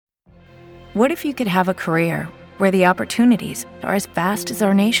What if you could have a career where the opportunities are as vast as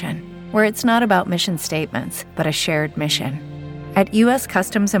our nation, where it's not about mission statements, but a shared mission? At U.S.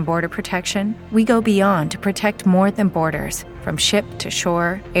 Customs and Border Protection, we go beyond to protect more than borders. From ship to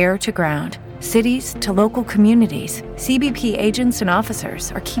shore, air to ground, cities to local communities, CBP agents and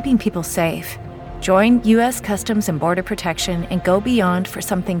officers are keeping people safe. Join U.S. Customs and Border Protection and go beyond for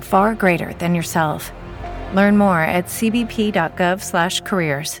something far greater than yourself. Learn more at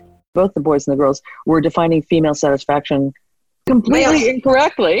cbp.gov/careers. Both the boys and the girls were defining female satisfaction completely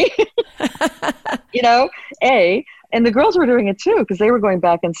incorrectly. And the girls were doing it too, because they were going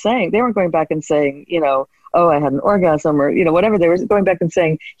back and saying, oh, I had an orgasm, or, whatever. They were going back and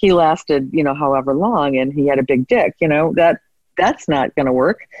saying he lasted, however long, and he had a big dick, that's not going to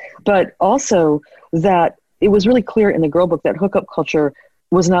work. But also that it was really clear in the girl book that hookup culture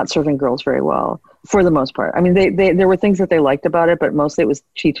was not serving girls very well for the most part. I mean, there were things that they liked about it, but mostly it was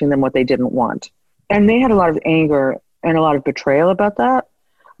teaching them what they didn't want. And they had a lot of anger and a lot of betrayal about that.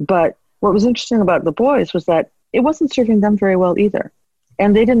 But what was interesting about the boys was that it wasn't serving them very well either.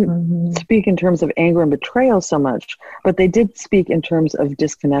 And they didn't speak in terms of anger and betrayal so much, but they did speak in terms of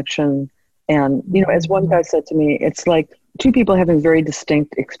disconnection. And, as one guy said to me, it's like two people having very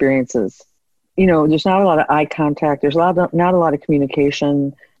distinct experiences. There's not a lot of eye contact. There's not a lot of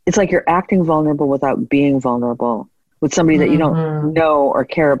communication. It's like you're acting vulnerable without being vulnerable with somebody that you don't know or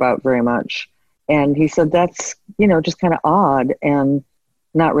care about very much. And he said that's, just kind of odd and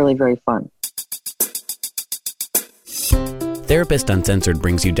not really very fun. Therapist Uncensored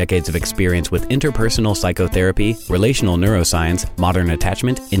brings you decades of experience with interpersonal psychotherapy, relational neuroscience, modern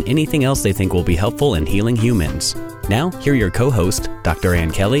attachment, and anything else they think will be helpful in healing humans. Now, here are your co-hosts, Dr.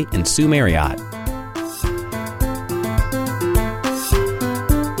 Ann Kelley and Sue Marriott.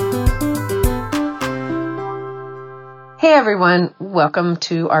 Hey everyone, welcome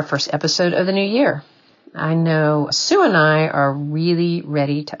to our first episode of the new year. I know Sue and I are really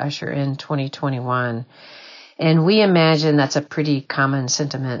ready to usher in 2021. And we imagine that's a pretty common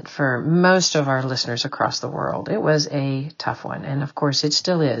sentiment for most of our listeners across the world. It was a tough one, and of course it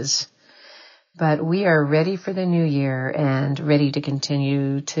still is. But we are ready for the new year and ready to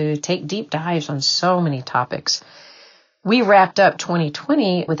continue to take deep dives on so many topics. We wrapped up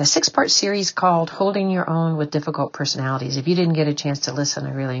 2020 with a 6-part series called Holding Your Own with Difficult Personalities. If you didn't get a chance to listen,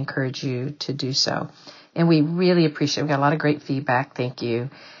 I really encourage you to do so. And we really appreciate it. We got a lot of great feedback. Thank you.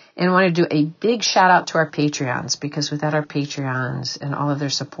 And I want to do a big shout out to our Patreons, because without our Patreons and all of their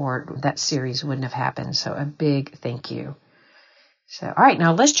support, that series wouldn't have happened. So a big thank you. So, all right,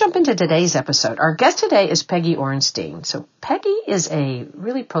 now let's jump into today's episode. Our guest today is Peggy Orenstein. So Peggy is a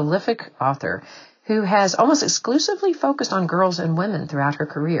really prolific author who has almost exclusively focused on girls and women throughout her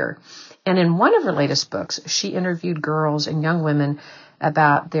career. And in one of her latest books, she interviewed girls and young women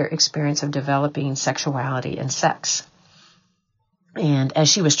about their experience of developing sexuality and sex. And as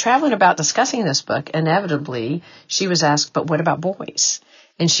she was traveling about discussing this book, inevitably, she was asked, but what about boys?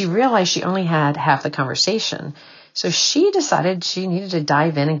 And she realized she only had half the conversation. So she decided she needed to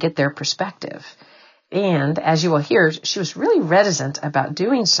dive in and get their perspective. And as you will hear, she was really reticent about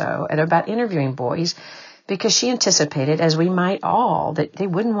doing so and about interviewing boys because she anticipated, as we might all, that they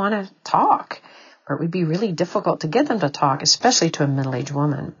wouldn't want to talk, or it would be really difficult to get them to talk, especially to a middle-aged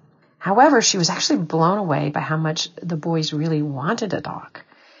woman. However, she was actually blown away by how much the boys really wanted to talk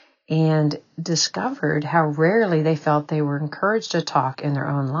and discovered how rarely they felt they were encouraged to talk in their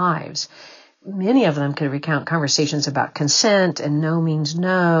own lives. Many of them could recount conversations about consent and no means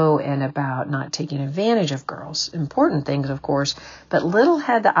no, and about not taking advantage of girls. Important things, of course, but little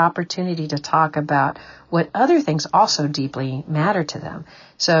had the opportunity to talk about what other things also deeply matter to them.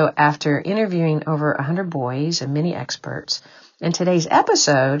 So after interviewing over 100 boys and many experts, in today's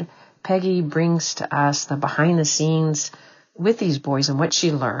episode, Peggy brings to us the behind the scenes with these boys and what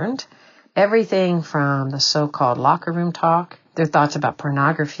she learned. Everything from the so-called locker room talk, their thoughts about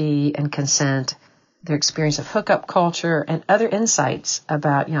pornography and consent, their experience of hookup culture, and other insights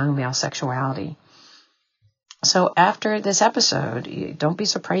about young male sexuality. So after this episode, don't be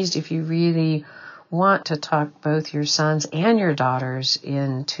surprised if you really want to talk both your sons and your daughters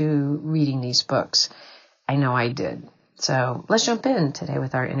into reading these books. I know I did. So let's jump in today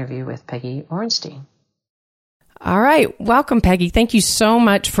with our interview with Peggy Orenstein. All right. Welcome, Peggy. Thank you so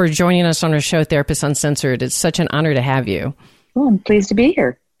much for joining us on our show, Therapists Uncensored. It's such an honor to have you. Well, I'm pleased to be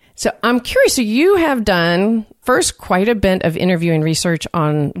here. So I'm curious, so you have done first quite a bit of interviewing research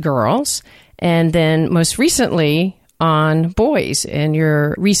on girls, and then most recently on boys. And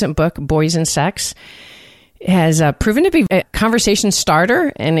your recent book, Boys and Sex, has proven to be a conversation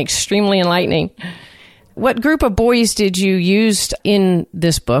starter and extremely enlightening. What group of boys did you use in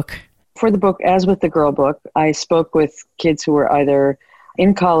this book? for the book, as with the girl book, I spoke with kids who were either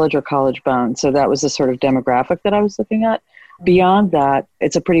in college or college bound. So that was the sort of demographic that I was looking at. Beyond that,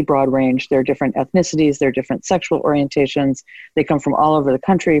 it's a pretty broad range. There are different ethnicities, there are different sexual orientations. They come from all over the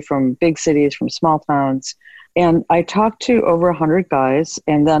country, from big cities, from small towns. And I talked to over 100 guys,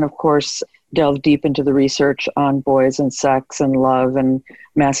 and then, of course, delved deep into the research on boys and sex and love and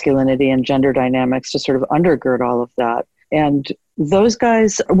masculinity and gender dynamics to sort of undergird all of that. And those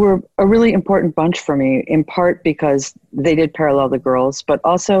guys were a really important bunch for me, in part because they did parallel the girls, but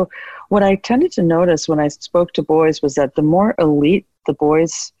also what I tended to notice when I spoke to boys was that the more elite the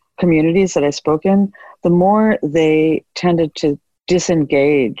boys' communities that I spoke in, the more they tended to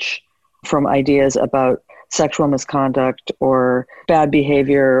disengage from ideas about sexual misconduct or bad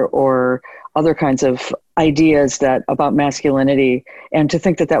behavior or other kinds of ideas that about masculinity, and to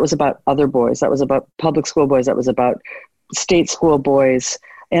think that that was about other boys, that was about public school boys, that was about state school boys.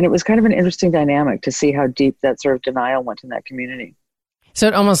 And it was kind of an interesting dynamic to see how deep that sort of denial went in that community. So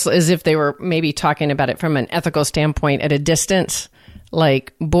it almost as if they were maybe talking about it from an ethical standpoint at a distance,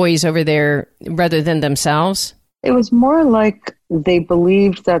 like boys over there rather than themselves? It was more like they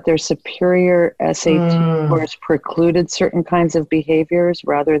believed that their superior SAT scores precluded certain kinds of behaviors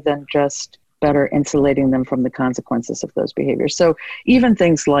rather than just better insulating them from the consequences of those behaviors. So even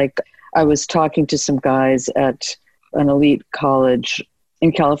things like, I was talking to some guys at an elite college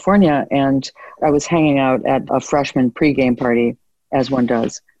in California, and I was hanging out at a freshman pregame party, as one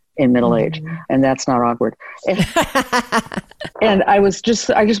does in middle age, and that's not awkward. And I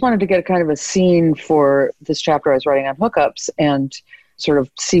just wanted to get a kind of a scene for this chapter I was writing on hookups and sort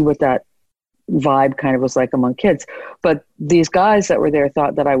of see what that vibe kind of was like among kids. But these guys that were there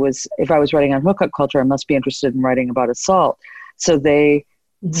thought that if I was writing on hookup culture, I must be interested in writing about assault. So they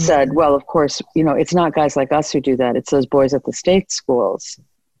said, well, of course, it's not guys like us who do that. It's those boys at the state schools.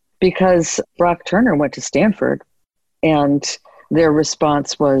 Because Brock Turner went to Stanford, and their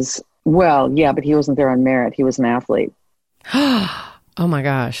response was, well, yeah, but he wasn't there on merit. He was an athlete. Oh my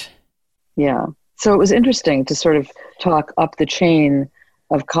gosh. Yeah. So it was interesting to sort of talk up the chain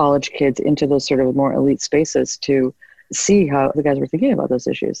of college kids into those sort of more elite spaces to see how the guys were thinking about those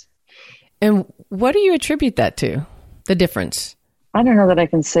issues. And what do you attribute that to, the difference? I don't know that I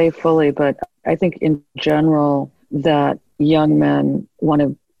can say fully, but I think in general that young men want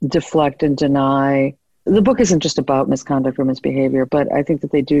to deflect and deny. The book isn't just about misconduct or misbehavior, but I think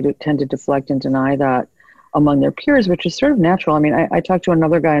that they do tend to deflect and deny that among their peers, which is sort of natural. I mean, I talked to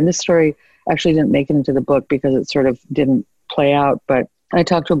another guy, and this story actually didn't make it into the book because it sort of didn't play out, but I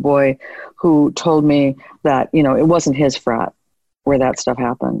talked to a boy who told me that, it wasn't his frat where that stuff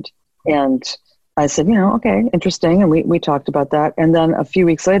happened. And I said, okay, interesting. And we talked about that. And then a few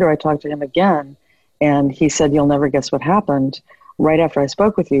weeks later, I talked to him again, and he said, you'll never guess what happened. Right after I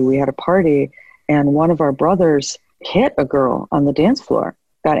spoke with you, we had a party, and one of our brothers hit a girl on the dance floor,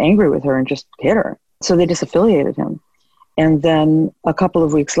 got angry with her and just hit her. So they disaffiliated him. And then a couple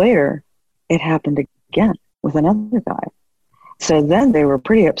of weeks later, it happened again with another guy. So then they were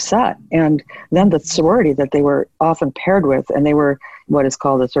pretty upset. And then the sorority that they were often paired with, and they were what is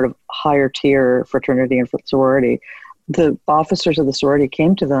called a sort of higher tier fraternity and sorority, the officers of the sorority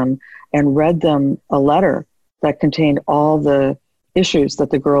came to them and read them a letter that contained all the issues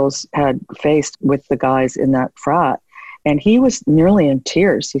that the girls had faced with the guys in that frat. And he was nearly in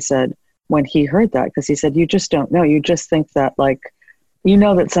tears, he said, when he heard that, because he said, you just don't know. You just think that,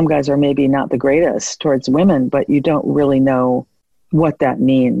 that some guys are maybe not the greatest towards women, but you don't really know what that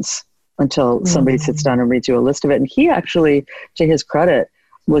means until somebody sits down and reads you a list of it. And he actually, to his credit,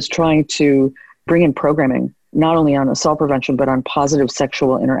 was trying to bring in programming, not only on assault prevention, but on positive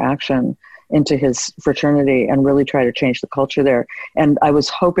sexual interaction into his fraternity and really try to change the culture there. And I was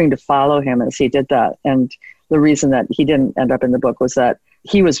hoping to follow him as he did that. And the reason that he didn't end up in the book was that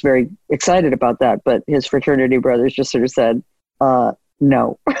he was very excited about that, but his fraternity brothers just sort of said,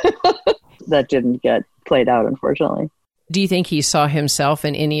 no. That didn't get played out, unfortunately. Do you think he saw himself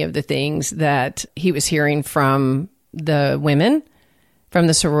in any of the things that he was hearing from the women, from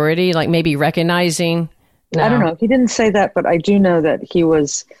the sorority, like maybe recognizing? No. I don't know. He didn't say that, but I do know that he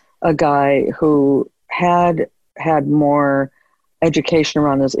was a guy who had more education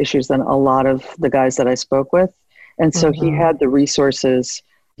around those issues than a lot of the guys that I spoke with. And so he had the resources.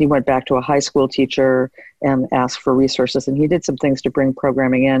 He went back to a high school teacher and asked for resources, and he did some things to bring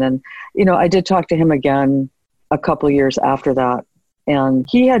programming in. And, I did talk to him again a couple of years after that, and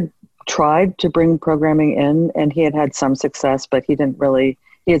he had tried to bring programming in, and he had had some success, but he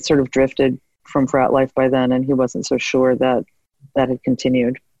had sort of drifted from frat life by then, and he wasn't so sure that had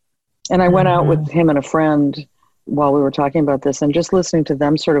continued. And I went out with him and a friend while we were talking about this, and just listening to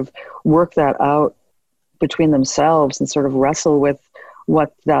them sort of work that out between themselves and sort of wrestle with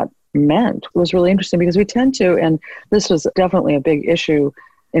what that meant was really interesting, because we tend to, and this was definitely a big issue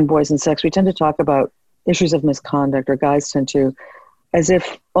in Boys and Sex, we tend to talk about issues of misconduct, or guys tend to, as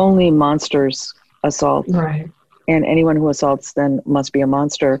if only monsters assault. Right. And anyone who assaults then must be a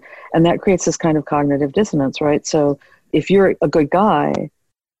monster. And that creates this kind of cognitive dissonance, right? So if you're a good guy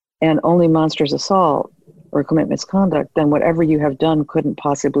and only monsters assault or commit misconduct, then whatever you have done couldn't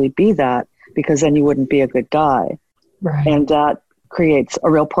possibly be that, because then you wouldn't be a good guy. Right. And that creates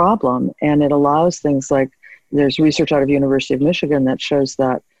a real problem. And it allows things like, there's research out of University of Michigan that shows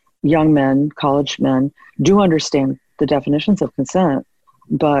that young men, college men, do understand the definitions of consent,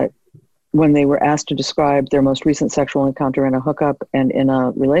 but when they were asked to describe their most recent sexual encounter in a hookup and in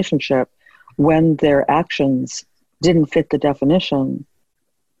a relationship, when their actions didn't fit the definition,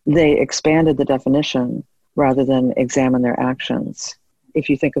 they expanded the definition rather than examine their actions. If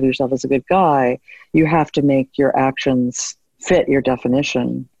you think of yourself as a good guy, you have to make your actions fit your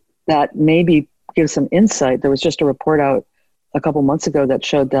definition. That maybe gives some insight. There was just a report out a couple months ago that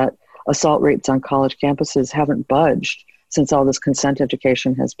showed that assault rates on college campuses haven't budged since all this consent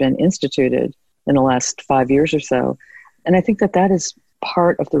education has been instituted in the last 5 years or so. And I think that that is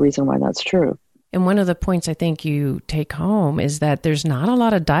part of the reason why that's true. And one of the points I think you take home is that there's not a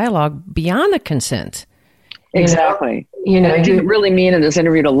lot of dialogue beyond the consent. Exactly. And I didn't really mean in this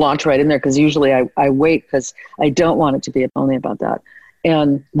interview to launch right in there, because usually I wait because I don't want it to be only about that.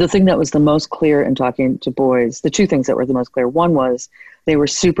 And the thing that was the most clear in talking to boys, the two things that were the most clear, one was they were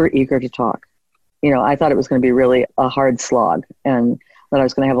super eager to talk. I thought it was going to be really a hard slog, and that I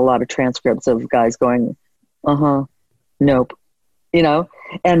was going to have a lot of transcripts of guys going, nope,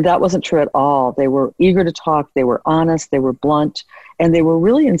 and that wasn't true at all. They were eager to talk. They were honest. They were blunt, and they were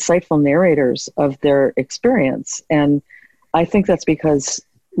really insightful narrators of their experience. And I think that's because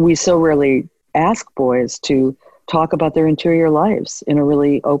we so rarely ask boys to talk about their interior lives in a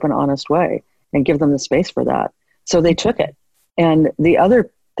really open, honest way and give them the space for that. So they took it. And the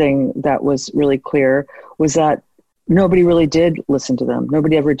other thing that was really clear was that nobody really did listen to them.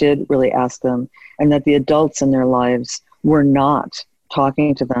 Nobody ever did really ask them, and that the adults in their lives were not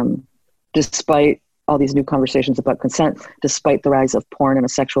talking to them, despite all these new conversations about consent, despite the rise of porn and a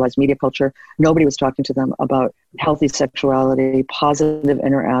sexualized media culture. Nobody was talking to them about healthy sexuality, positive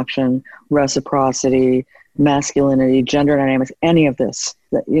interaction, reciprocity, masculinity, gender dynamics, any of this.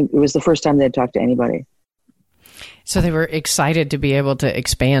 It was the first time they had talked to anybody. So they were excited to be able to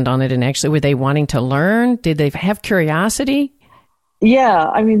expand on it. And actually, were they wanting to learn? Did they have curiosity? Yeah.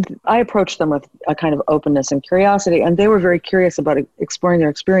 I mean, I approached them with a kind of openness and curiosity, and they were very curious about exploring their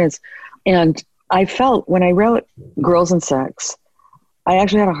experience. And I felt when I wrote Girls and Sex, I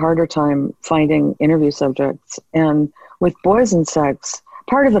actually had a harder time finding interview subjects. And with Boys and Sex,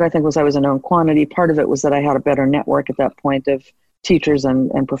 part of it, I think, was I was a known quantity. Part of it was that I had a better network at that point of teachers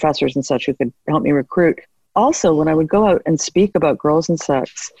and professors and such who could help me recruit. Also, when I would go out and speak about girls and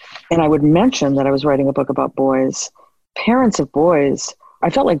sex, and I would mention that I was writing a book about boys, parents of boys, I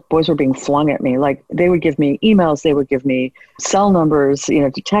felt like boys were being flung at me. Like, they would give me emails, they would give me cell numbers,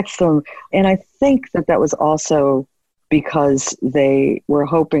 to text them. And I think that that was also because they were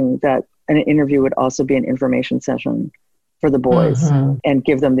hoping that an interview would also be an information session for the boys, and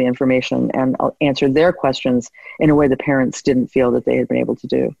give them the information and answer their questions in a way the parents didn't feel that they had been able to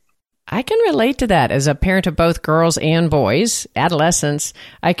do. I can relate to that as a parent of both girls and boys, adolescents.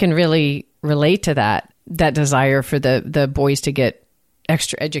 I can really relate to that desire for the boys to get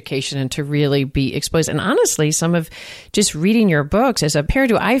extra education and to really be exposed. And honestly, some of just reading your books as a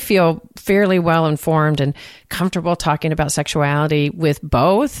parent who I feel fairly well informed and comfortable talking about sexuality with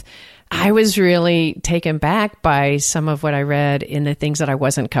both, I was really taken back by some of what I read in the things that I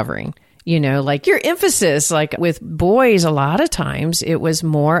wasn't covering. Like your emphasis, like with boys, a lot of times it was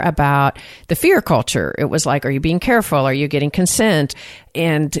more about the fear culture. It was like, are you being careful? Are you getting consent?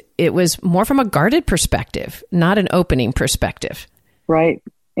 And it was more from a guarded perspective, not an opening perspective. Right.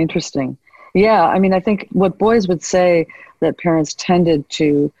 Interesting. Yeah. I mean, I think what boys would say that parents tended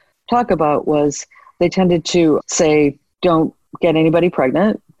to talk about was they tended to say, don't get anybody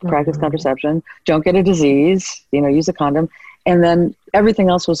pregnant, practice contraception, don't get a disease, use a condom. And then everything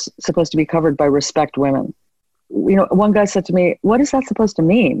else was supposed to be covered by respect women. One guy said to me, what is that supposed to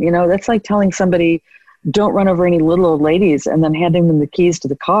mean? That's like telling somebody, don't run over any little old ladies and then handing them the keys to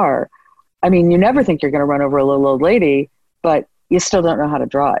the car. I mean, you never think you're going to run over a little old lady, but you still don't know how to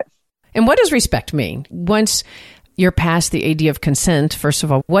drive. And what does respect mean? Once you're past the idea of consent. First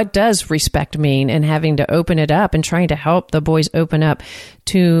of all, what does respect mean? And having to open it up and trying to help the boys open up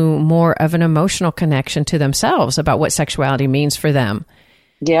to more of an emotional connection to themselves about what sexuality means for them.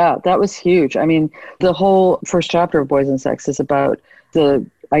 Yeah, that was huge. I mean, the whole first chapter of Boys and Sex is about the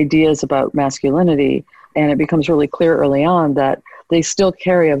ideas about masculinity. And it becomes really clear early on that they still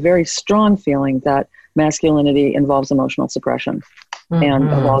carry a very strong feeling that masculinity involves emotional suppression and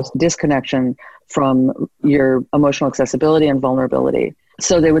involves disconnection from your emotional accessibility and vulnerability.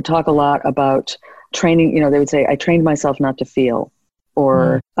 So they would talk a lot about training. They would say, I trained myself not to feel,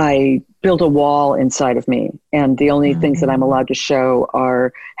 or I built a wall inside of me, and the only things that I'm allowed to show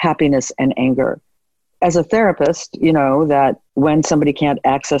are happiness and anger. As a therapist, that when somebody can't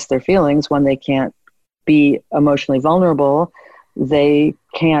access their feelings, when they can't be emotionally vulnerable, they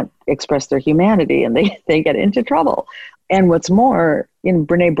can't express their humanity, and they get into trouble. And what's more,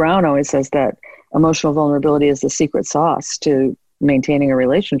 Brene Brown always says that emotional vulnerability is the secret sauce to maintaining a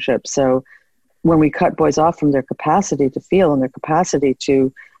relationship. So when we cut boys off from their capacity to feel and their capacity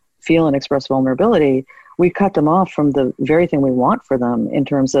to feel and express vulnerability, we cut them off from the very thing we want for them in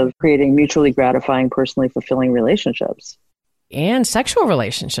terms of creating mutually gratifying, personally fulfilling relationships. And sexual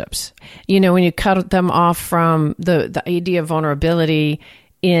relationships. When you cut them off from the idea of vulnerability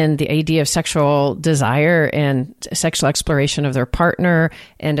in the idea of sexual desire and sexual exploration of their partner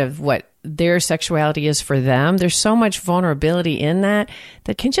and of what their sexuality is for them, there's so much vulnerability in that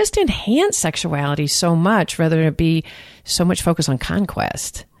can just enhance sexuality so much rather than it be so much focus on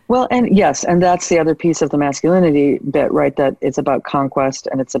conquest. Well, and yes, and that's the other piece of the masculinity bit, right? That it's about conquest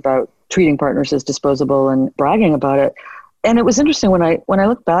and it's about treating partners as disposable and bragging about it. And it was interesting when I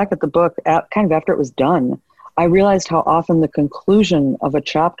look back at the book, kind of after it was done, I realized how often the conclusion of a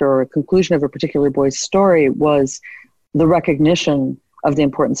chapter or a conclusion of a particular boy's story was the recognition of the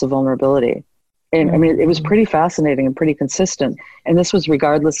importance of vulnerability. And I mean, it was pretty fascinating and pretty consistent. And this was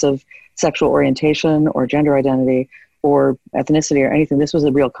regardless of sexual orientation or gender identity or ethnicity or anything. This was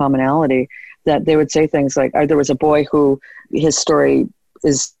a real commonality that they would say things like, there was a boy who his story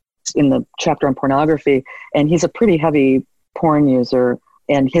is in the chapter on pornography, and he's a pretty heavy porn user,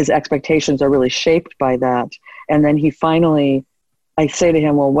 and his expectations are really shaped by that. And then I say to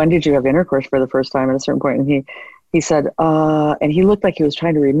him, well, when did you have intercourse for the first time at a certain point? And he said, and he looked like he was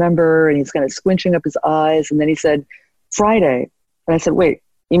trying to remember, and he's kind of squinching up his eyes. And then he said, Friday. And I said, wait,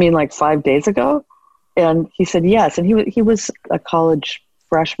 you mean like 5 days ago? And he said, yes. And he was a college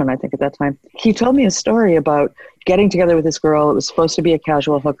freshman, I think, at that time. He told me a story about getting together with this girl. It was supposed to be a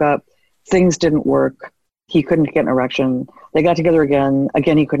casual hookup. Things didn't work. He couldn't get an erection. They got together again.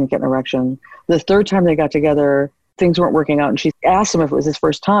 Again, he couldn't get an erection. The third time they got together, things weren't working out. And she asked him if it was his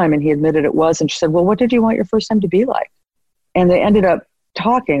first time, and he admitted it was. And she said, well, what did you want your first time to be like? And they ended up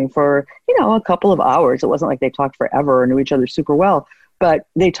talking for, a couple of hours. It wasn't like they talked forever or knew each other super well, but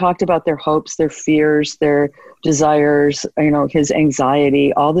they talked about their hopes, their fears, their desires, his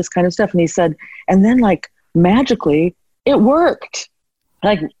anxiety, all this kind of stuff. And he said, and then magically it worked.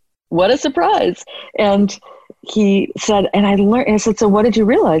 What a surprise. And he said, and I said, so what did you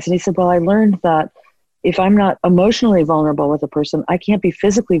realize? And he said, well, I learned that if I'm not emotionally vulnerable with a person, I can't be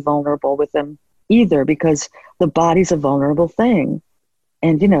physically vulnerable with them either, because the body's a vulnerable thing.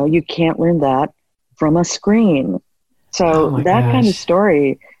 And, you can't learn that from a screen. So that kind of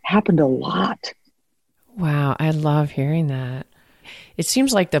story happened a lot. Wow. I love hearing that. It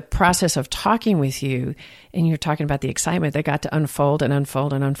seems like the process of talking with you, and you're talking about the excitement, they got to unfold and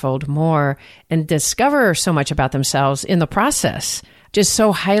unfold and unfold more and discover so much about themselves in the process. Just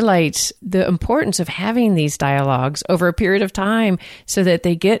so highlights the importance of having these dialogues over a period of time so that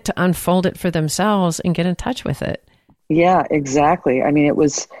they get to unfold it for themselves and get in touch with it. Yeah, exactly. I mean,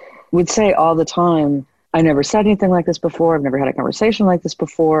 we'd say all the time, I never said anything like this before. I've never had a conversation like this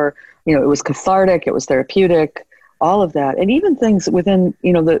before. It was cathartic. It was therapeutic, all of that. And even things within,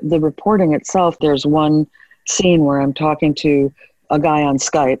 the reporting itself. There's one scene where I'm talking to a guy on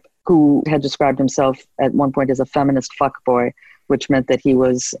Skype who had described himself at one point as a feminist fuckboy, which meant that he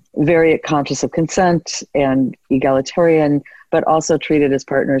was very conscious of consent and egalitarian, but also treated his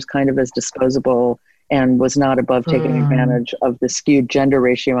partners kind of as disposable and was not above taking advantage of the skewed gender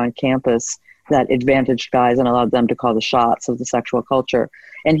ratio on campus that advantaged guys and allowed them to call the shots of the sexual culture.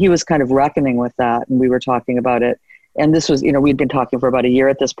 And he was kind of reckoning with that, and we were talking about it. And this was, we'd been talking for about a year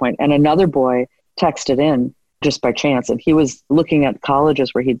at this point, and another boy texted in just by chance, and he was looking at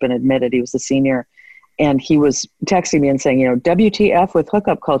colleges where he'd been admitted. He was a senior, and he was texting me and saying, WTF with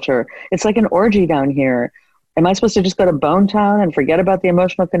hookup culture. It's like an orgy down here. Am I supposed to just go to Bone Town and forget about the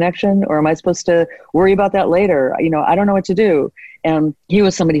emotional connection? Or am I supposed to worry about that later? I don't know what to do. And he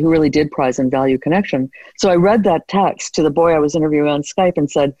was somebody who really did prize and value connection. So I read that text to the boy I was interviewing on Skype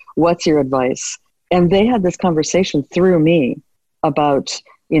and said, what's your advice? And they had this conversation through me about,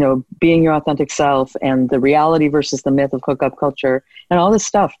 being your authentic self and the reality versus the myth of hookup culture and all this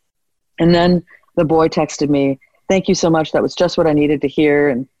stuff. And then the boy texted me, thank you so much. That was just what I needed to hear,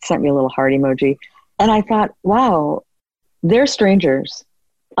 and sent me a little heart emoji. And I thought, wow, they're strangers.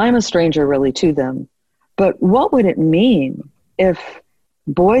 I'm a stranger really to them. But what would it mean if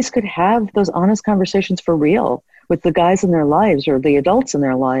boys could have those honest conversations for real with the guys in their lives or the adults in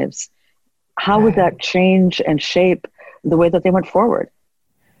their lives? How would that change and shape the way that they went forward?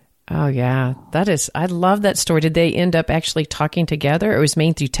 Oh, yeah. I love that story. Did they end up actually talking together? It was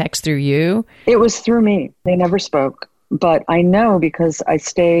mainly through text through you? It was through me. They never spoke. But I know, because I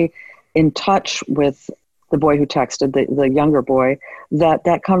stay in touch with the boy who texted, the younger boy,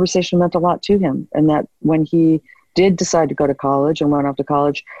 that conversation meant a lot to him. And that when he did decide to go to college and went off to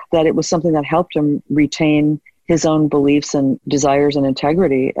college, that it was something that helped him retain his own beliefs and desires and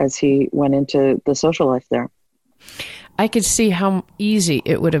integrity as he went into the social life there. I could see how easy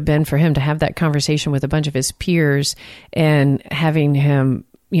it would have been for him to have that conversation with a bunch of his peers and having him,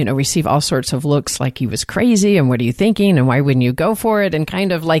 receive all sorts of looks like he was crazy and what are you thinking and why wouldn't you go for it? And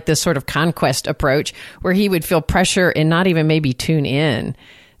kind of like this sort of conquest approach where he would feel pressure and not even maybe tune in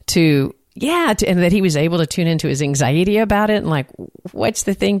and that he was able to tune into his anxiety about it and like, what's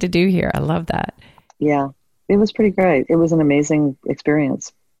the thing to do here? I love that. Yeah, it was pretty great. It was an amazing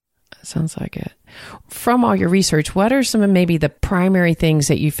experience. Sounds like it. From all your research, what are some of maybe the primary things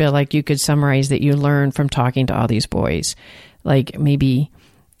that you feel like you could summarize that you learned from talking to all these boys? Like maybe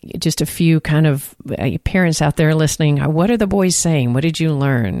just a few kind of parents out there listening. What are the boys saying? What did you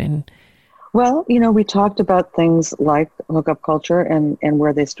learn? Well, we talked about things like hookup culture and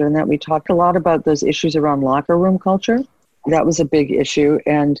where they stood in that. We talked a lot about those issues around locker room culture. That was a big issue.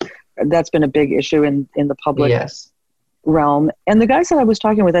 And that's been a big issue in the public realm. And the guys that I was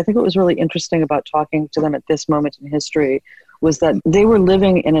talking with, I think what was really interesting about talking to them at this moment in history was that they were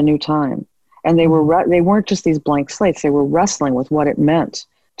living in a new time. And they weren't just these blank slates. They were wrestling with what it meant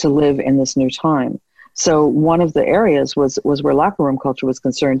to live in this new time. So one of the areas was where locker room culture was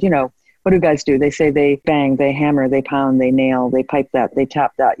concerned. What do guys do? They say they bang, they hammer, they pound, they nail, they pipe that, they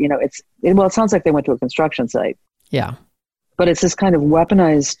tap that. It sounds like they went to a construction site. Yeah. But it's this kind of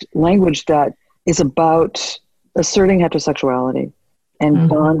weaponized language that is about asserting heterosexuality and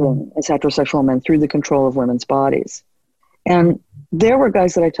bonding as heterosexual men through the control of women's bodies. And there were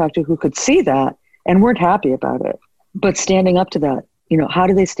guys that I talked to who could see that and weren't happy about it, but standing up to that, how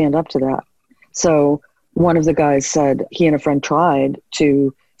do they stand up to that? So one of the guys said he and a friend tried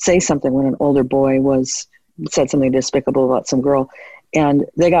to say something when an older boy said something despicable about some girl, and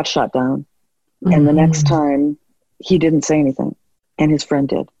they got shut down. And the next time he didn't say anything, and his friend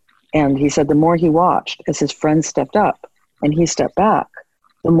did. And he said the more he watched as his friend stepped up and he stepped back,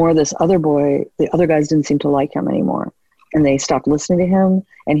 the more this other boy, the other guys didn't seem to like him anymore. And they stopped listening to him,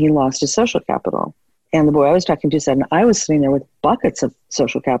 and he lost his social capital. And the boy I was talking to said, and I was sitting there with buckets of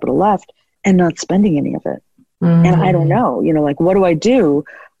social capital left and not spending any of it. And I don't know, what do I do?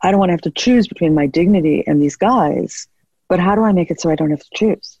 I don't want to have to choose between my dignity and these guys, but how do I make it so I don't have to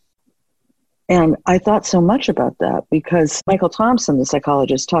choose? And I thought so much about that because Michael Thompson, the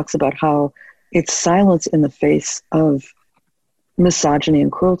psychologist, talks about how it's silence in the face of misogyny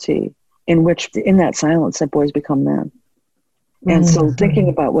and cruelty, in that silence that boys become men. And so thinking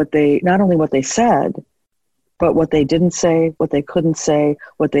about not only what they said, but what they didn't say, what they couldn't say,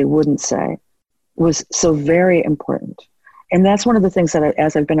 what they wouldn't say, was so very important. And that's one of the things that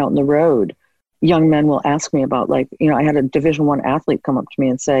as I've been out on the road, young men will ask me about, I had a Division I athlete come up to me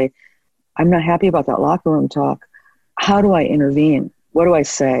and say, I'm not happy about that locker room talk. How do I intervene? What do I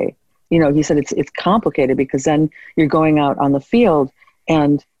say? He said it's complicated because then you're going out on the field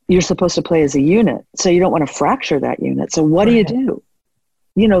and you're supposed to play as a unit. So you don't want to fracture that unit. So what do you do?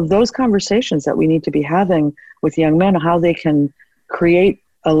 Those conversations that we need to be having with young men, how they can create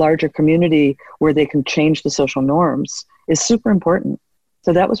a larger community where they can change the social norms is super important.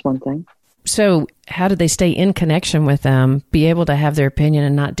 So that was one thing. So how do they stay in connection with them, be able to have their opinion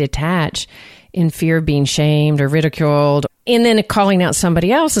and not detach in fear of being shamed or ridiculed? And then calling out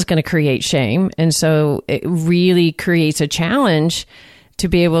somebody else is going to create shame. And so it really creates a challenge to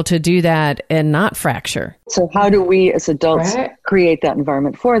be able to do that and not fracture. So how do we as adults create that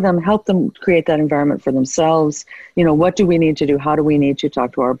environment for them, help them create that environment for themselves? What do we need to do? How do we need to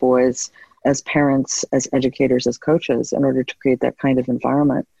talk to our boys as parents, as educators, as coaches in order to create that kind of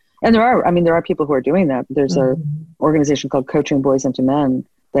environment? And there are people who are doing that. There's a organization called Coaching Boys into Men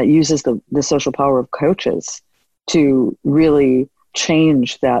that uses the social power of coaches to really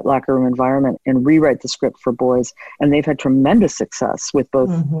change that locker room environment and rewrite the script for boys. And they've had tremendous success with both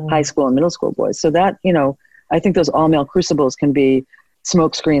high school and middle school boys. So that, I think those all male crucibles can be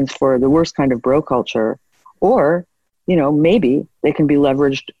smoke screens for the worst kind of bro culture, or, maybe they can be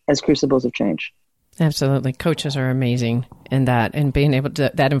leveraged as crucibles of change. Absolutely. Coaches are amazing in that, and being able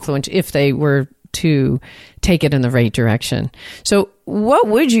to, that influence, if they were to take it in the right direction. So what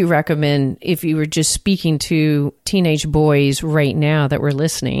would you recommend if you were just speaking to teenage boys right now that were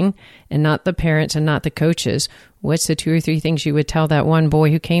listening, and not the parents and not the coaches? What's the 2 or 3 things you would tell that one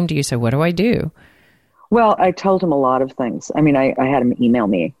boy who came to you and said, what do I do? Well, I told him a lot of things. I mean, I had him email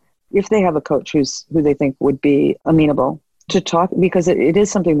me if they have a coach who they think would be amenable to talk, because it is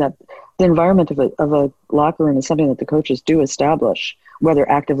something that the environment of a locker room is something that the coaches do establish, whether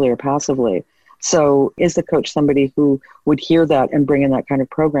actively or passively. So is the coach somebody who would hear that and bring in that kind of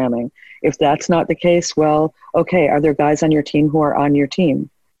programming? If that's not the case, well, okay, are there guys on your team who are on your team,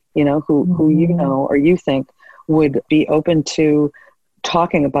 who or you think would be open to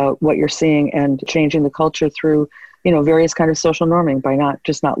talking about what you're seeing and changing the culture through, various kind of social norming, by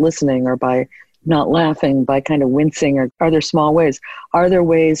not listening, or by not laughing, by kind of wincing? Or are there small ways? Are there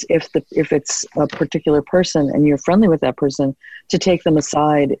ways, if it's a particular person and you're friendly with that person, to take them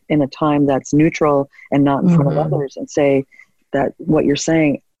aside in a time that's neutral and not in front of others, and say that what you're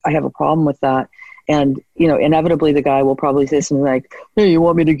saying, I have a problem with that. And, inevitably the guy will probably say something like, hey, you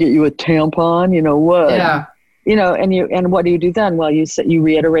want me to get you a tampon? What? Yeah. And what do you do then? Well, you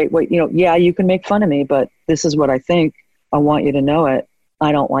reiterate what, yeah, you can make fun of me, but this is what I think. I want you to know it.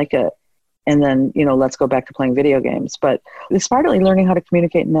 I don't like it. And then, let's go back to playing video games. But it's partly learning how to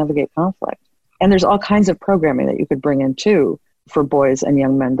communicate and navigate conflict. And there's all kinds of programming that you could bring in too for boys and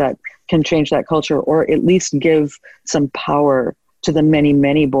young men that can change that culture, or at least give some power to the many,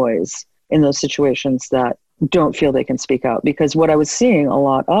 many boys in those situations that don't feel they can speak out. Because what I was seeing a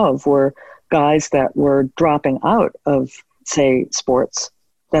lot of were guys that were dropping out of, say, sports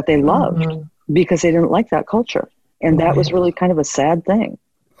that they loved because they didn't like that culture. And that was really kind of a sad thing.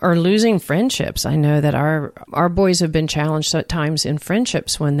 Or losing friendships. I know that our boys have been challenged at times in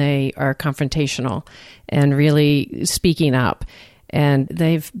friendships when they are confrontational and really speaking up. And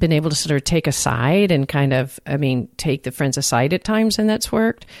they've been able to sort of take a side and take the friends aside at times, and that's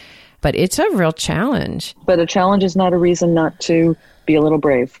worked. But it's a real challenge. But a challenge is not a reason not to be a little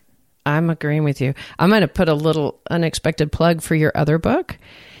brave. I'm agreeing with you. I'm going to put a little unexpected plug for your other book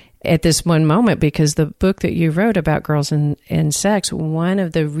at this one moment, because the book that you wrote about girls and sex, several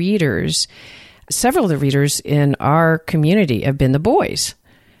of the readers in our community have been the boys,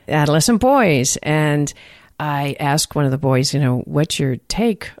 adolescent boys. And I asked one of the boys, what's your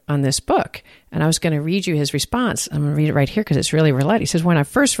take on this book? And I was going to read you his response. I'm going to read it right here because it's really related. He says, when I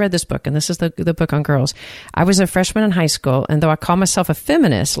first read this book, and this is the book on girls, I was a freshman in high school, and though I call myself a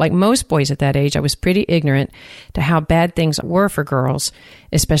feminist, like most boys at that age, I was pretty ignorant to how bad things were for girls,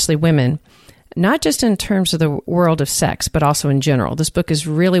 especially women, not just in terms of the world of sex, but also in general. This book is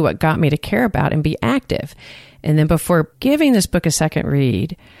really what got me to care about and be active. And then before giving this book a second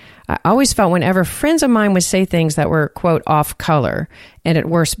read, I always felt whenever friends of mine would say things that were, quote, off color, and at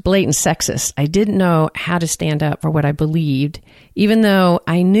worst, blatant sexist, I didn't know how to stand up for what I believed, even though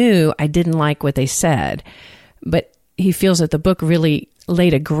I knew I didn't like what they said. But he feels that the book really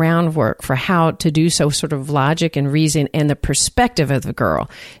laid a groundwork for how to do so, sort of logic and reason and the perspective of the girl.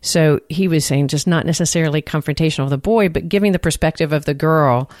 So he was saying just not necessarily confrontational with the boy, but giving the perspective of the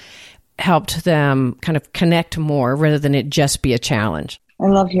girl helped them kind of connect more rather than it just be a challenge. I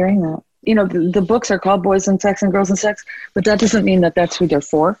love hearing that. The books are called Boys and Sex and Girls and Sex, but that doesn't mean that that's who they're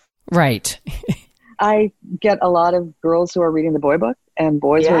for. Right. I get a lot of girls who are reading the boy book and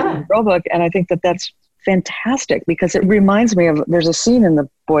boys who are reading the girl book, and I think that that's fantastic because it reminds me of, there's a scene in the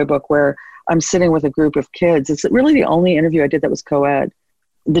boy book where I'm sitting with a group of kids. It's really the only interview I did that was co-ed.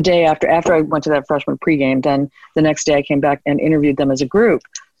 The day after I went to that freshman pregame, then the next day I came back and interviewed them as a group,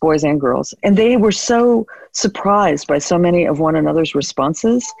 boys and girls. And they were so surprised by so many of one another's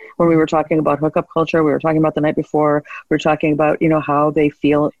responses when we were talking about hookup culture. We were talking about the night before. We were talking about, how they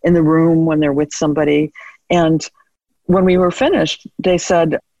feel in the room when they're with somebody. And when we were finished, they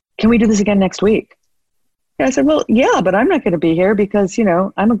said, can we do this again next week? And I said, well, yeah, but I'm not going to be here because,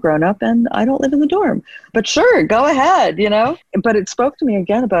 I'm a grown up and I don't live in the dorm. But sure, go ahead, But it spoke to me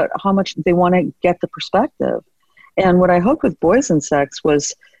again about how much they want to get the perspective. And what I hoped with Boys and Sex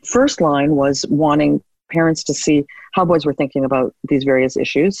was, first line was wanting parents to see how boys were thinking about these various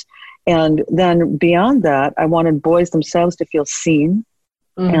issues. And then beyond that, I wanted boys themselves to feel seen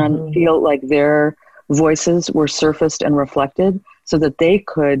and feel like their voices were surfaced and reflected so that they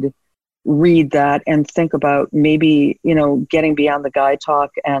could read that and think about maybe, getting beyond the guy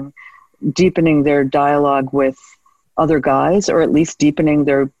talk and deepening their dialogue with other guys, or at least deepening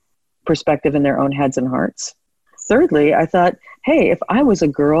their perspective in their own heads and hearts. Thirdly, I thought, hey, if I was a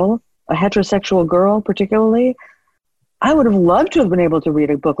girl, a heterosexual girl particularly, I would have loved to have been able to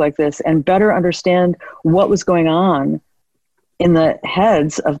read a book like this and better understand what was going on in the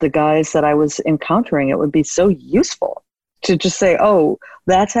heads of the guys that I was encountering. It would be so useful to just say, oh,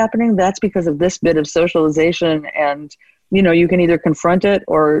 that's happening. That's because of this bit of socialization. And, you can either confront it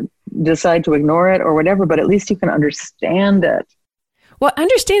or decide to ignore it or whatever, but at least you can understand it. Well,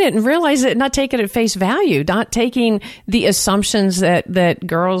 understand it and realize it, not take it at face value, not taking the assumptions that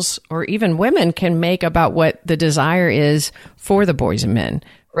girls or even women can make about what the desire is for the boys and men.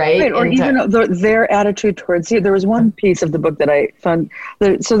 Right. Or even their attitude towards you. There was one piece of the book that I found.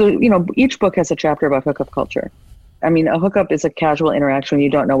 Each book has a chapter about hookup culture. I mean, a hookup is a casual interaction.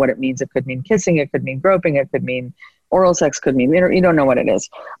 You don't know what it means. It could mean kissing. It could mean groping. It could mean oral sex. Could mean, you don't know what it is.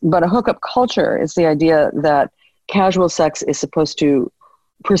 But a hookup culture is the idea that casual sex is supposed to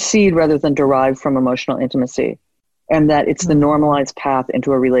proceed rather than derive from emotional intimacy, and that it's the normalized path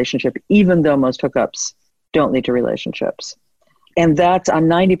into a relationship, even though most hookups don't lead to relationships. And that's on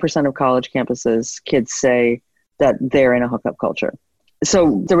 90% of college campuses, kids say that they're in a hookup culture.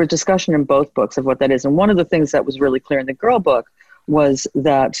 So there was discussion in both books of what that is. And one of the things that was really clear in the girl book was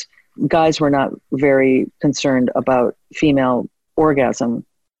that guys were not very concerned about female orgasm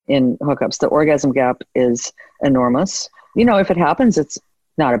in hookups. The orgasm gap is enormous. If it happens, it's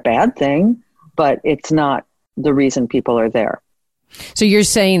not a bad thing, but it's not the reason people are there. So you're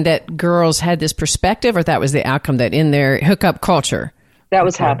saying that girls had this perspective, or that was the outcome, that in their hookup culture? That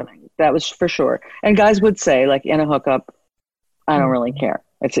was happening. That was for sure. And guys would say, like, in a hookup, I don't really care.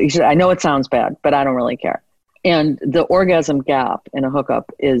 I know it sounds bad, but I don't really care. And the orgasm gap in a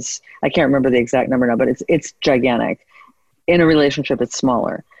hookup is, I can't remember the exact number now, but it's gigantic. In a relationship, it's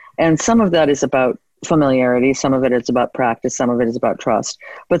smaller. And some of that is about familiarity. Some of it is about practice. Some of it is about trust.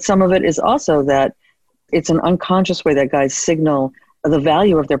 But some of it is also that it's an unconscious way that guys signal the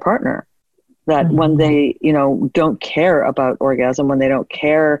value of their partner. That when they, don't care about orgasm, when they don't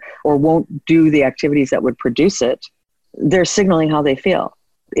care or won't do the activities that would produce it, they're signaling how they feel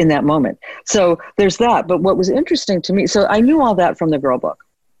in that moment. So there's that. But what was interesting to me, so I knew all that from the girl book.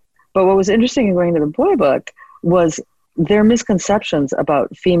 But what was interesting in going to the boy book was their misconceptions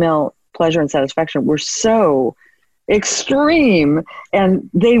about female pleasure and satisfaction were so extreme, and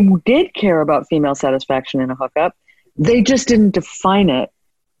they did care about female satisfaction in a hookup. They just didn't define it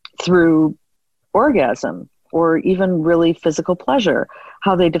through orgasm or even really physical pleasure.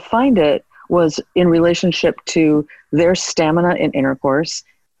 How they defined it was in relationship to their stamina in intercourse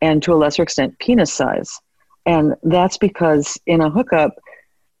and, to a lesser extent, penis size. And that's because in a hookup,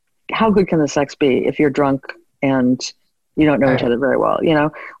 how good can the sex be if you're drunk and you don't know each other very well,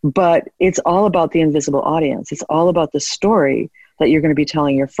 But it's all about the invisible audience. It's all about the story that you're going to be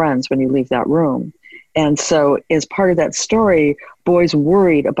telling your friends when you leave that room. And so as part of that story, boys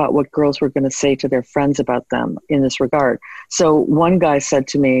worried about what girls were going to say to their friends about them in this regard. So one guy said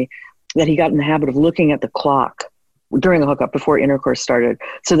to me that he got in the habit of looking at the clock during a hookup before intercourse started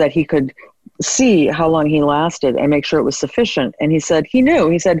so that he could see how long he lasted and make sure it was sufficient. And he said,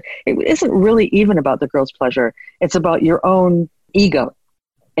 it isn't really even about the girl's pleasure. It's about your own ego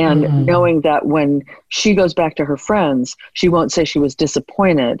and knowing that when she goes back to her friends, she won't say she was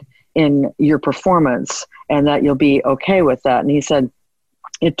disappointed in your performance and that you'll be okay with that. And he said,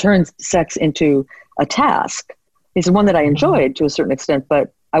 it turns sex into a task. He said, one that I enjoyed to a certain extent,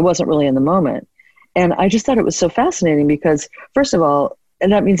 but I wasn't really in the moment. And I just thought it was so fascinating because, first of all,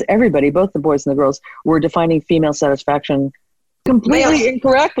 and that means everybody, both the boys and the girls, were defining female satisfaction completely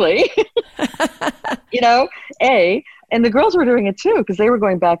incorrectly. And the girls were doing it too, because they were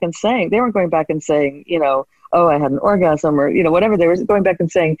going back and saying, oh, I had an orgasm or, whatever. They were going back and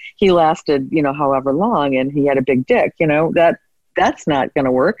saying he lasted, however long and he had a big dick, that's not going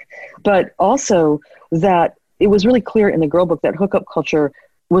to work. But also that it was really clear in the girl book that hookup culture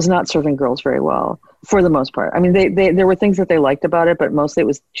was not serving girls very well for the most part. I mean, there were things that they liked about it, but mostly it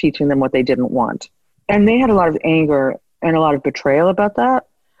was teaching them what they didn't want. And they had a lot of anger and a lot of betrayal about that.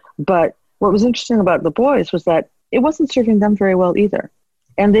 But what was interesting about the boys was that it wasn't serving them very well either.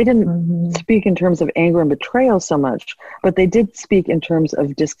 And they didn't speak in terms of anger and betrayal so much, but they did speak in terms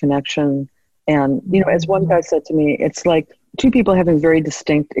of disconnection. And, as one guy said to me, it's like two people having very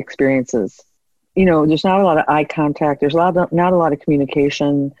distinct experiences. There's not a lot of eye contact. There's not a lot of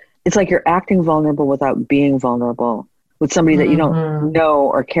communication. It's like you're acting vulnerable without being vulnerable. with somebody that you don't know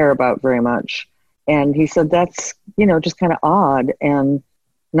or care about very much. And he said that's, just kind of odd and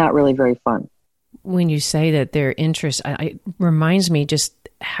not really very fun. When you say that their interest, it reminds me just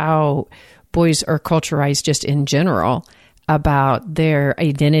how boys are culturized just in general about their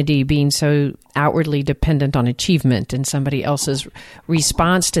identity being so outwardly dependent on achievement and somebody else's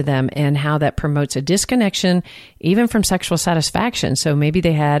response to them, and how that promotes a disconnection even from sexual satisfaction. So maybe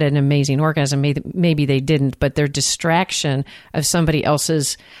they had an amazing orgasm, maybe they didn't, but their distraction of somebody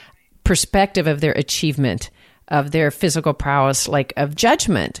else's perspective of their achievement, of their physical prowess, like of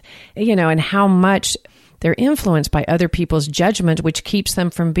judgment, and how much they're influenced by other people's judgment, which keeps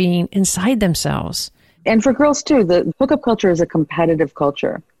them from being inside themselves. And for girls too, the hookup culture is a competitive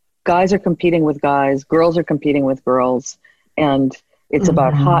culture. Guys are competing with guys, girls are competing with girls, and it's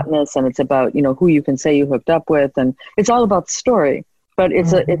about hotness, and it's about, who you can say you hooked up with, and it's all about the story. But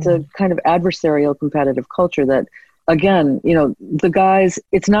it's a kind of adversarial competitive culture that, again, the guys,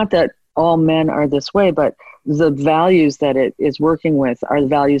 it's not that all men are this way, but the values that it is working with are the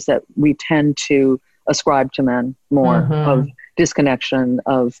values that we tend to ascribe to men more, of disconnection,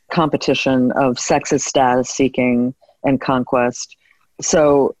 of competition, of sexist status seeking and conquest.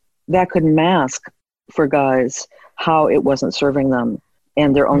 So that could mask for guys how it wasn't serving them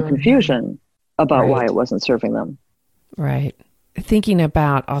and their own confusion about why it wasn't serving them. Right. Thinking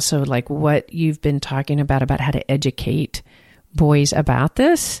about also like what you've been talking about how to educate boys about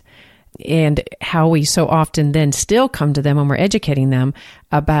this, and how we so often then still come to them when we're educating them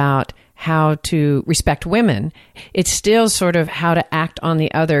about how to respect women. It's still sort of how to act on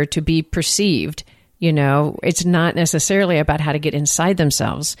the other to be perceived. It's not necessarily about how to get inside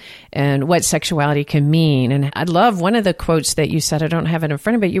themselves and what sexuality can mean. And I love one of the quotes that you said, I don't have it in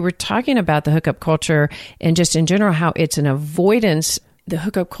front of me, you were talking about the hookup culture and just in general, how it's an avoidance, the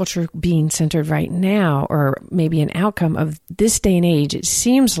hookup culture being centered right now, or maybe an outcome of this day and age. It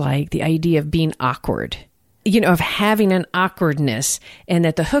seems like the idea of being awkward, of having an awkwardness, and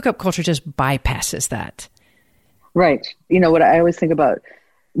that the hookup culture just bypasses that. Right. What I always think about,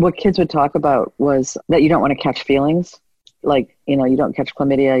 what kids would talk about was that you don't want to catch feelings. Like, you don't catch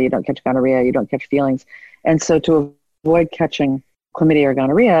chlamydia, you don't catch gonorrhea, you don't catch feelings. And so to avoid catching chlamydia or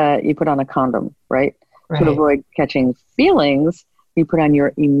gonorrhea, you put on a condom, right? To avoid catching feelings, you put on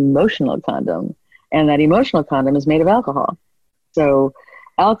your emotional condom. And that emotional condom is made of alcohol. So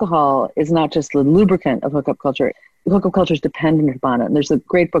alcohol is not just the lubricant of hookup culture. Hookup culture is dependent upon it. And there's a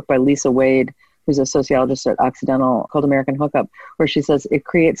great book by Lisa Wade, who's a sociologist at Occidental, called American Hookup, where she says it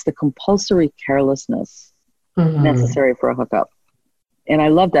creates the compulsory carelessness necessary for a hookup. And I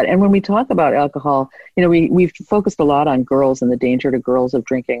love that. And when we talk about alcohol, we've focused a lot on girls and the danger to girls of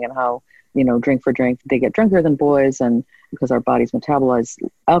drinking, and how, drink for drink, they get drunker than boys, and because our bodies metabolize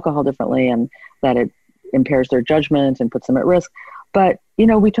alcohol differently, and that it impairs their judgment and puts them at risk. But,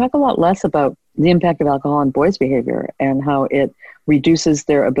 we talk a lot less about the impact of alcohol on boys' behavior and how it reduces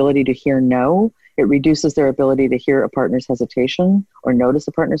their ability to hear no. It reduces their ability to hear a partner's hesitation or notice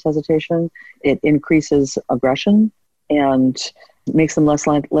a partner's hesitation. It increases aggression and makes them less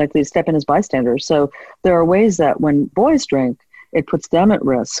likely to step in as bystanders. So there are ways that when boys drink, it puts them at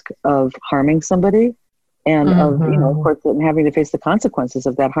risk of harming somebody, and of course, having to face the consequences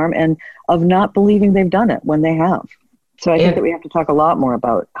of that harm, and of not believing they've done it when they have. So I think that we have to talk a lot more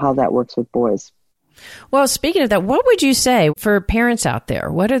about how that works with boys. Well, speaking of that, what would you say for parents out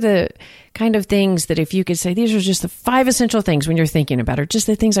there? What are the kind of things that, if you could say, these are just the 5 essential things when you're thinking about, or just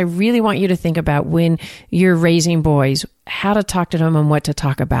the things I really want you to think about when you're raising boys, how to talk to them and what to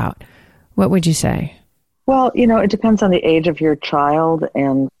talk about? What would you say? Well, it depends on the age of your child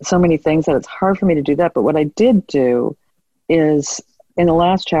and so many things that it's hard for me to do that. But what I did do is, in the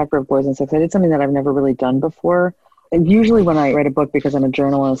last chapter of Boys and Sex, I did something that I've never really done before. And usually when I write a book, because I'm a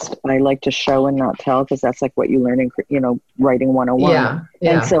journalist, I like to show and not tell, because that's like what you learn in, writing 101.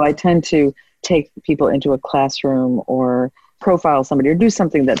 Yeah. And so I tend to take people into a classroom or profile somebody or do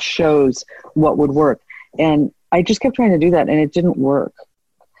something that shows what would work. And I just kept trying to do that, and it didn't work.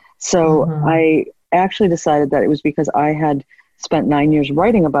 So I actually decided that it was because I had spent 9 years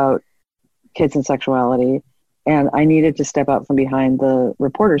writing about kids and sexuality, and I needed to step out from behind the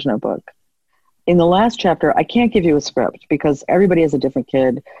reporter's notebook. In the last chapter, I can't give you a script because everybody has a different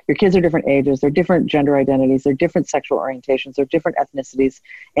kid. Your kids are different ages. They're different gender identities. They're different sexual orientations. They're different ethnicities.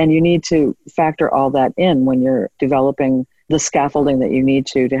 And you need to factor all that in when you're developing the scaffolding that you need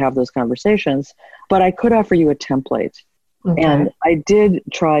to have those conversations. But I could offer you a template. Okay. And I did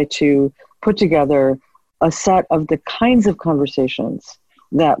try to put together a set of the kinds of conversations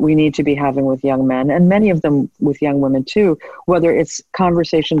that we need to be having with young men, and many of them with young women too, whether it's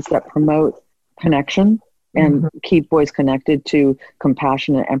conversations that promote connection and keep boys connected to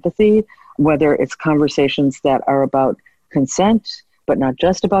compassion and empathy, whether it's conversations that are about consent, but not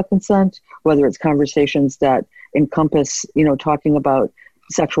just about consent, whether it's conversations that encompass, talking about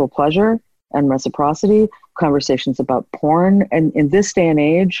sexual pleasure and reciprocity, conversations about porn. And in this day and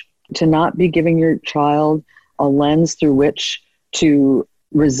age, to not be giving your child a lens through which to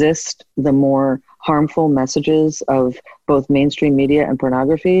resist the more harmful messages of both mainstream media and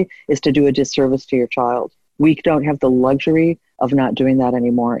pornography is to do a disservice to your child. We don't have the luxury of not doing that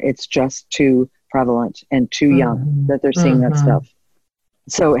anymore. It's just too prevalent and too young that they're seeing that stuff.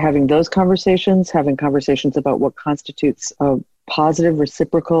 So having those conversations, having conversations about what constitutes a positive,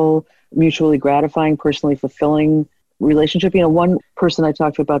 reciprocal, mutually gratifying, personally fulfilling relationship. One person I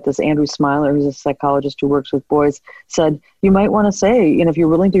talked to about this, Andrew Smiler, who's a psychologist who works with boys, said, you might want to say, if you're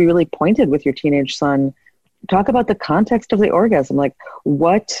willing to be really pointed with your teenage son, talk about the context of the orgasm. Like,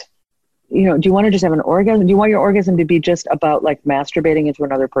 what, do you want to just have an orgasm? Do you want your orgasm to be just about like masturbating into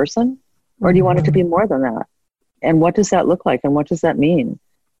another person? Or do you want it to be more than that? And what does that look like? And what does that mean?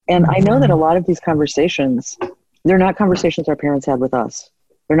 And I know that a lot of these conversations, they're not conversations our parents had with us.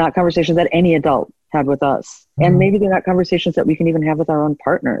 They're not conversations that any adult had with us. And maybe they're not conversations that we can even have with our own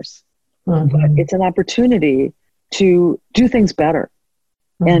partners. But it's an opportunity to do things better.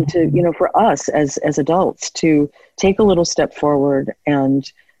 And to, for us as adults to take a little step forward.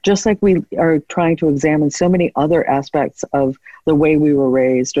 And just like we are trying to examine so many other aspects of the way we were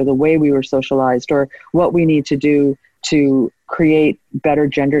raised or the way we were socialized or what we need to do to create better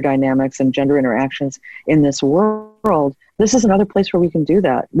gender dynamics and gender interactions in this world, this is another place where we can do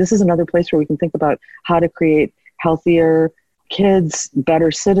that. This is another place where we can think about how to create healthier kids, better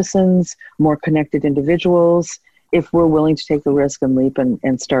citizens, more connected individuals, if we're willing to take the risk and leap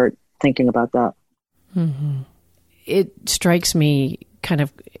and start thinking about that. It strikes me kind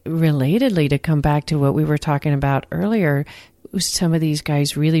of relatedly to come back to what we were talking about earlier, some of these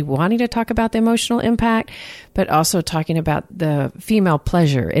guys really wanting to talk about the emotional impact, but also talking about the female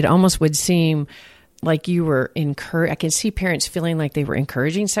pleasure. It almost would seem like you were I can see parents feeling like they were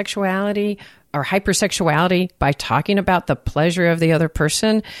encouraging sexuality or hypersexuality by talking about the pleasure of the other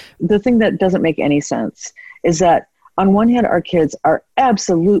person. The thing that doesn't make any sense is that on one hand, our kids are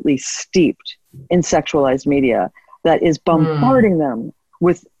absolutely steeped in sexualized media that is bombarding them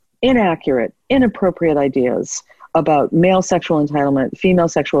with inaccurate, inappropriate ideas about male sexual entitlement, female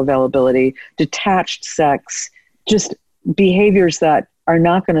sexual availability, detached sex, just behaviors that are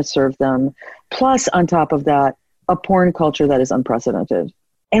not going to serve them. Plus, on top of that, a porn culture that is unprecedented.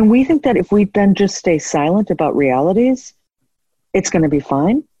 And we think that if we then just stay silent about realities, it's going to be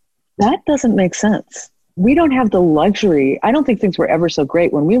fine. That doesn't make sense. We don't have the luxury. I don't think things were ever so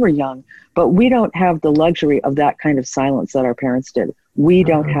great when we were young, but we don't have the luxury of that kind of silence that our parents did. We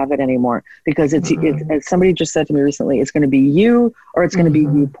don't have it anymore because it's as somebody just said to me recently, it's going to be you or it's going to be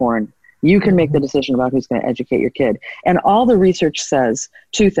you porn. You can make the decision about who's going to educate your kid. And all the research says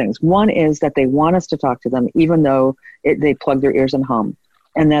two things. One is that they want us to talk to them, even though they plug their ears and hum,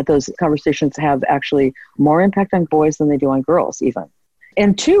 and that those conversations have actually more impact on boys than they do on girls even.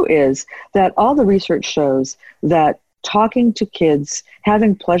 And two is that all the research shows that talking to kids,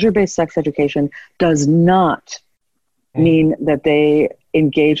 having pleasure-based sex education does not mean that they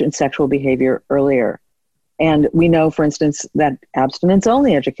engage in sexual behavior earlier. And we know, for instance, that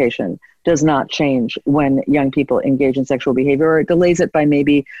abstinence-only education does not change when young people engage in sexual behavior, or it delays it by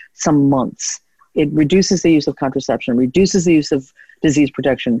maybe some months. It reduces the use of contraception, reduces the use of disease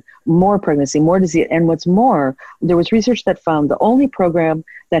protection, more pregnancy, more disease. And what's more, there was research that found the only program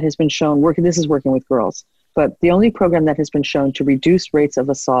that has been shown, this is working with girls, but the only program that has been shown to reduce rates of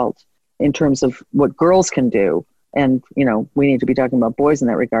assault in terms of what girls can do, and, we need to be talking about boys in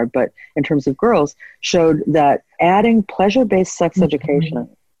that regard, but in terms of girls, showed that adding pleasure-based sex education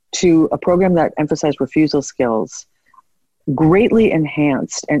to a program that emphasized refusal skills greatly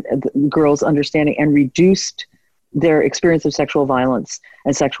enhanced girls' understanding and reduced their experience of sexual violence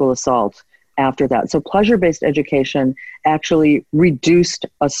and sexual assault after that. So pleasure-based education actually reduced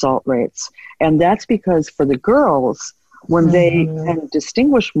assault rates. And that's because for the girls, when they can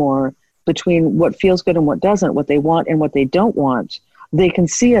distinguish more between what feels good and what doesn't, what they want and what they don't want, they can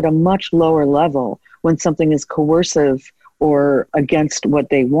see at a much lower level when something is coercive or against what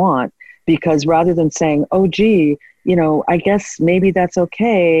they want, because rather than saying, oh, gee, I guess maybe that's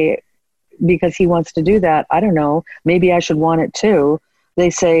okay because he wants to do that. I don't know. Maybe I should want it too. They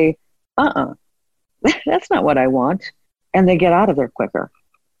say, that's not what I want. And they get out of there quicker.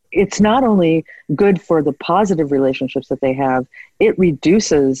 It's not only good for the positive relationships that they have, it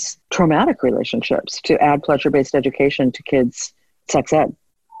reduces traumatic relationships to add pleasure-based education to kids' sex ed.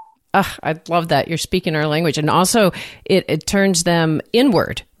 I love that. You're speaking our language. And also it turns them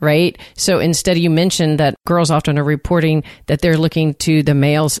inward, right? So instead you mentioned that girls often are reporting that they're looking to the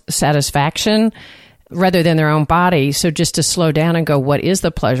male's satisfaction rather than their own body. So just to slow down and go, what is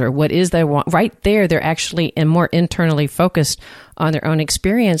the pleasure? What is they want? Right there, they're actually more internally focused on their own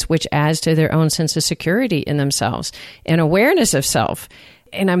experience, which adds to their own sense of security in themselves and awareness of self.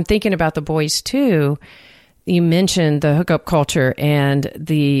 And I'm thinking about the boys too. You mentioned the hookup culture and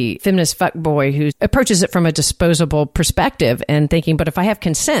the feminist fuckboy who approaches it from a disposable perspective and thinking, but if I have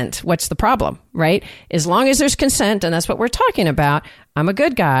consent, what's the problem, right? As long as there's consent, and that's what we're talking about, I'm a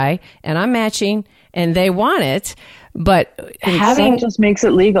good guy and I'm matching and they want it. But having just makes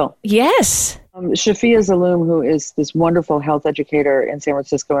it legal. Yes. Shafia Zaloom, who is this wonderful health educator in San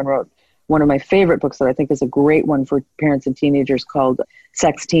Francisco and wrote one of my favorite books that I think is a great one for parents and teenagers called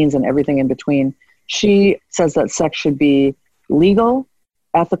Sex, Teens, and Everything in Between. She says that sex should be legal,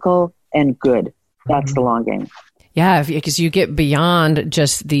 ethical, and good. That's the long game. Yeah, because you get beyond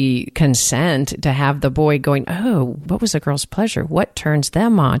just the consent to have the boy going, oh, what was a girl's pleasure? What turns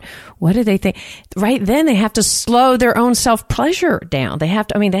them on? What do they think? Right then, they have to slow their own self-pleasure down. They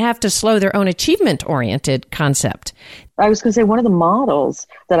have to slow their own achievement-oriented concept. I was going to say one of the models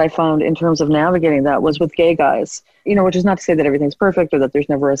that I found in terms of navigating that was with gay guys, which is not to say that everything's perfect or that there's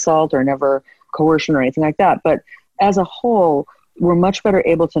never assault or never coercion or anything like that. But as a whole, we're much better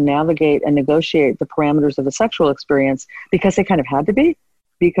able to navigate and negotiate the parameters of the sexual experience because they kind of had to be,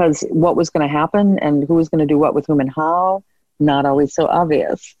 because what was going to happen and who was going to do what with whom and how, not always so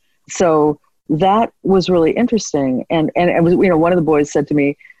obvious. So that was really interesting. And it was, one of the boys said to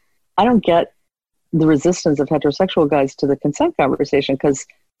me, I don't get the resistance of heterosexual guys to the consent conversation, because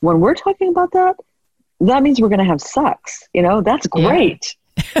when we're talking about that, that means we're going to have sex. That's great.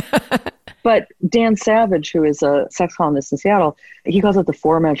 Yeah. But Dan Savage, who is a sex columnist in Seattle, he calls it the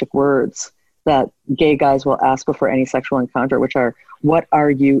 4 magic words that gay guys will ask before any sexual encounter, which are, what are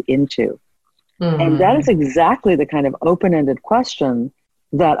you into? Mm-hmm. And that is exactly the kind of open-ended question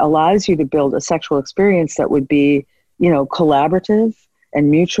that allows you to build a sexual experience that would be, collaborative and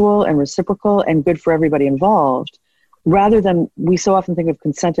mutual and reciprocal and good for everybody involved, rather than we so often think of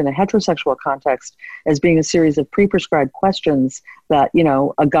consent in a heterosexual context as being a series of pre-prescribed questions that,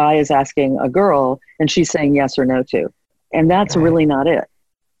 a guy is asking a girl and she's saying yes or no to. And that's really not it.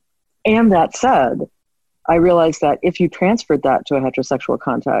 And that said, I realized that if you transferred that to a heterosexual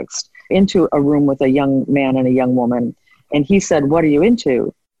context into a room with a young man and a young woman, and he said, what are you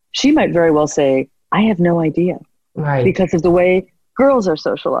into? She might very well say, I have no idea. Right. Because of the way girls are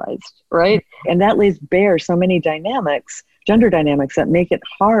socialized, right? And that lays bare so many dynamics, gender dynamics, that make it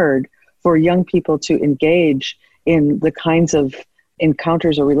hard for young people to engage in the kinds of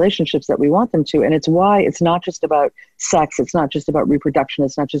encounters or relationships that we want them to. And it's why it's not just about sex, it's not just about reproduction,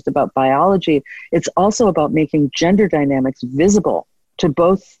 it's not just about biology, it's also about making gender dynamics visible to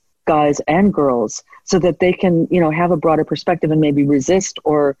both guys and girls so that they can, have a broader perspective and maybe resist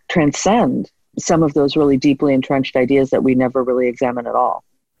or transcend some of those really deeply entrenched ideas that we never really examine at all.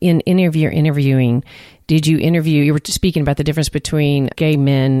 In interviewing, did you were speaking about the difference between gay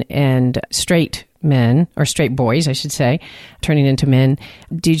men and straight men, or straight boys, I should say, turning into men.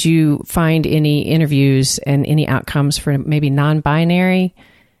 Did you find any interviews and any outcomes for maybe non-binary?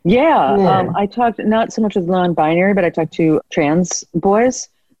 Yeah. I talked not so much with non-binary, but I talked to trans boys.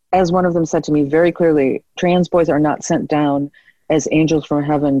 As one of them said to me very clearly, trans boys are not sent down as angels from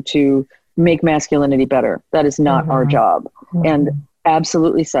heaven to make masculinity better. That is not our job. Mm-hmm. And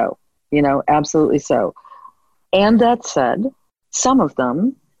absolutely so, absolutely so. And that said, some of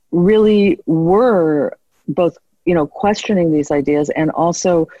them really were both, questioning these ideas and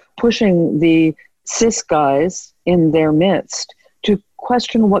also pushing the cis guys in their midst to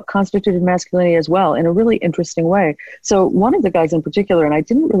question what constituted masculinity as well in a really interesting way. So one of the guys in particular, and I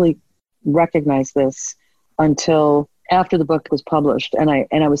didn't really recognize this until after the book was published, and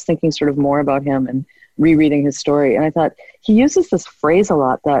I was thinking sort of more about him and rereading his story, and I thought he uses this phrase a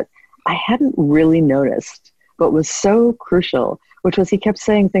lot that I hadn't really noticed, but was so crucial, which was he kept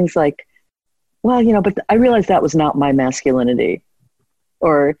saying things like, well, but I realized that was not my masculinity.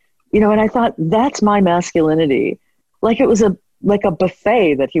 Or, and I thought, that's my masculinity. Like it was a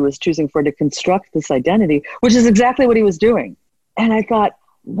buffet that he was choosing for to construct this identity, which is exactly what he was doing. And I thought,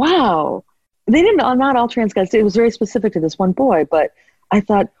 wow, not all trans guys, it was very specific to this one boy, but I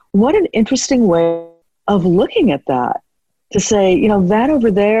thought, what an interesting way of looking at that, to say, that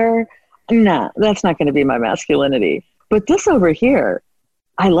over there, nah, that's not going to be my masculinity. But this over here,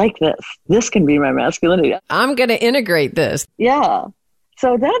 I like this. This can be my masculinity. I'm going to integrate this. Yeah.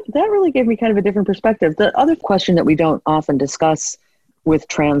 So that really gave me kind of a different perspective. The other question that we don't often discuss with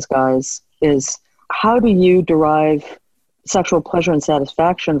trans guys is, how do you derive sexual pleasure and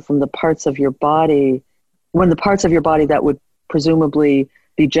satisfaction from the parts of your body when the parts of your body that would presumably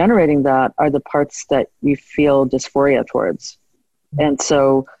be generating that are the parts that you feel dysphoria towards? And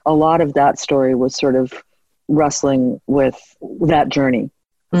so a lot of that story was sort of wrestling with that journey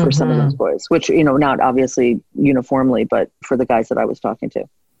for some of those boys, which, not obviously uniformly, but for the guys that I was talking to.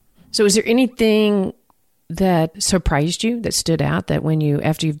 So is there anything that surprised you, that stood out, that when you,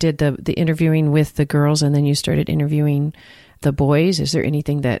 after you did the interviewing with the girls and then you started interviewing the boys, is there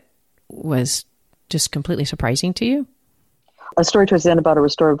anything that was just completely surprising to you? A story towards the end about a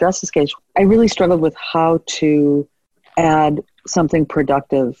restorative justice case. I really struggled with how to add something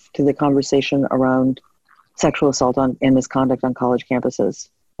productive to the conversation around sexual assault and misconduct on college campuses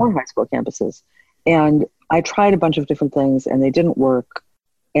or high school campuses. And I tried a bunch of different things and they didn't work.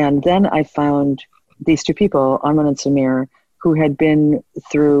 And then I found these two people, Arman and Samir, who had been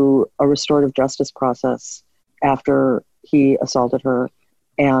through a restorative justice process after he assaulted her.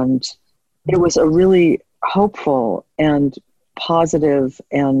 And it was a really hopeful and positive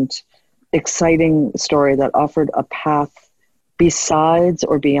and exciting story that offered a path besides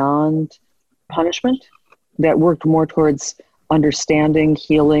or beyond punishment that worked more towards understanding,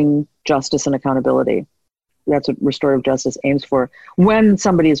 healing, justice, and accountability. That's what restorative justice aims for when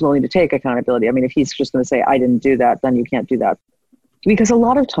somebody is willing to take accountability. I mean, if he's just going to say, I didn't do that, then you can't do that. Because a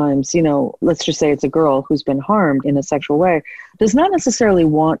lot of times, let's just say it's a girl who's been harmed in a sexual way, does not necessarily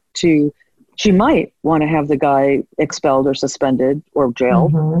want to, she might want to have the guy expelled or suspended or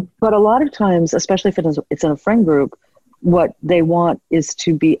jailed. But a lot of times, especially if it's in a friend group, what they want is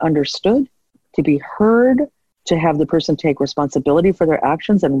to be understood, to be heard, to have the person take responsibility for their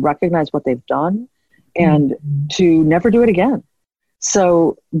actions and recognize what they've done, and to never do it again.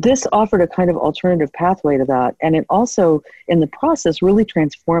 So this offered a kind of alternative pathway to that. And it also, in the process, really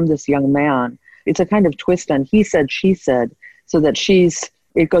transformed this young man. It's a kind of twist on he said, she said, so that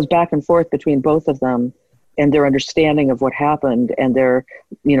it goes back and forth between both of them and their understanding of what happened, and their,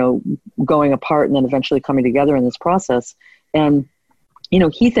 going apart and then eventually coming together in this process. And,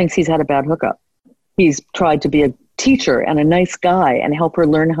 he thinks he's had a bad hookup. He's tried to be a teacher and a nice guy and help her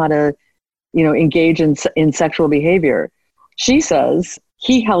learn how to, engage in sexual behavior. She says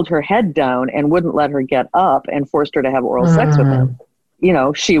he held her head down and wouldn't let her get up and forced her to have oral sex with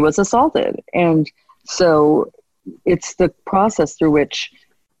him. She was assaulted. And so it's the process through which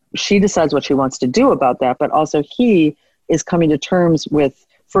she decides what she wants to do about that, but also he is coming to terms with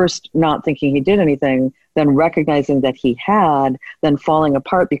first not thinking he did anything, then recognizing that he had, then falling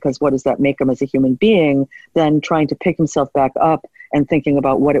apart because what does that make him as a human being, then trying to pick himself back up and thinking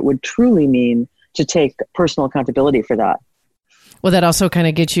about what it would truly mean to take personal accountability for that. Well, that also kind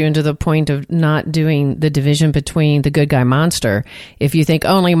of gets you into the point of not doing the division between the good guy monster. If you think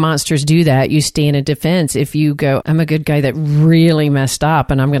only monsters do that, you stay in a defense. If you go, I'm a good guy that really messed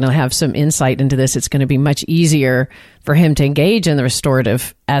up and I'm going to have some insight into this, it's going to be much easier for him to engage in the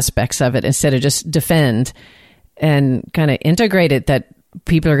restorative aspects of it instead of just defend, and kind of integrate it that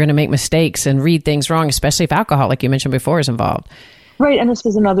people are going to make mistakes and read things wrong, especially if alcohol, like you mentioned before, is involved. Right. And this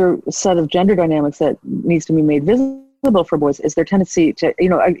is another set of gender dynamics that needs to be made visible for boys, is their tendency to,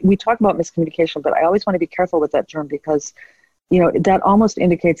 we talk about miscommunication, but I always want to be careful with that term because, that almost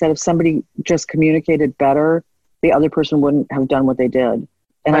indicates that if somebody just communicated better, the other person wouldn't have done what they did.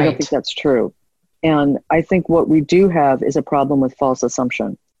 And I don't think that's true. And I think what we do have is a problem with false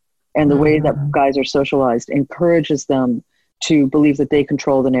assumption. And the way that guys are socialized encourages them to believe that they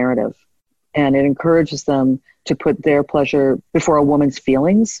control the narrative. And it encourages them to put their pleasure before a woman's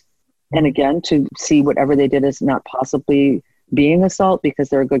feelings. And again, to see whatever they did as not possibly being assault because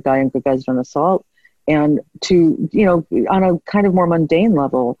they're a good guy and good guys don't assault. And to, on a kind of more mundane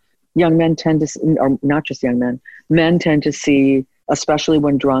level, young men tend to, or not just young men, men tend to see, especially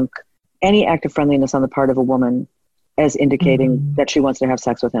when drunk, any act of friendliness on the part of a woman as indicating that she wants to have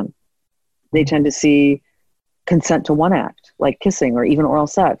sex with him. They tend to see consent to one act, like kissing or even oral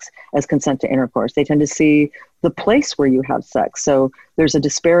sex, as consent to intercourse. They tend to see the place where you have sex. So there's a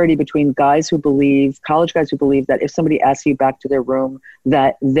disparity between college guys who believe that if somebody asks you back to their room,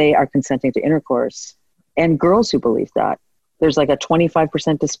 that they are consenting to intercourse, and girls who believe that. There's like a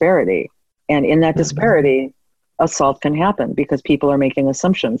 25% disparity. And in that disparity, assault can happen because people are making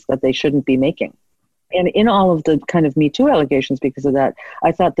assumptions that they shouldn't be making. And in all of the kind of Me Too allegations because of that,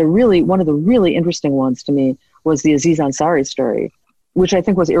 I thought one of the really interesting ones to me was the Aziz Ansari story, which I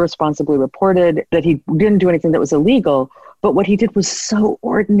think was irresponsibly reported, that he didn't do anything that was illegal, but what he did was so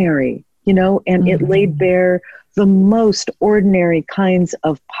ordinary, and it laid bare the most ordinary kinds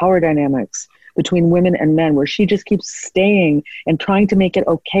of power dynamics between women and men, where she just keeps staying and trying to make it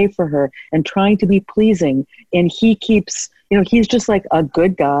okay for her and trying to be pleasing. And he keeps, he's just like a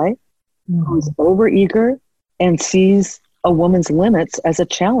good guy who's overeager and sees a woman's limits as a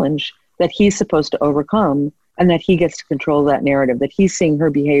challenge that he's supposed to overcome, and that he gets to control that narrative, that he's seeing her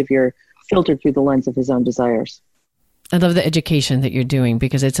behavior filtered through the lens of his own desires. I love the education that you're doing,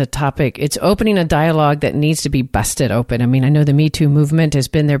 because it's a topic, it's opening a dialogue that needs to be busted open. I mean, I know the Me Too movement has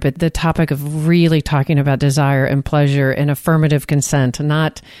been there, but the topic of really talking about desire and pleasure and affirmative consent,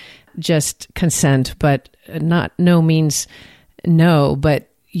 not just consent, but not no means no, but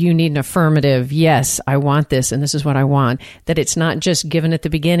you need an affirmative, yes, I want this and this is what I want. That it's not just given at the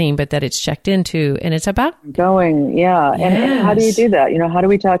beginning, but that it's checked into, and it's about going, yeah. Yes. And how do you do that? How do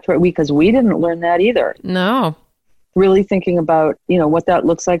we talk to it? Because we didn't learn that either. No. Really thinking about, what that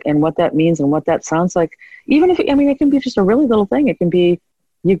looks like and what that means and what that sounds like. Even if, it can be just a really little thing. It can be,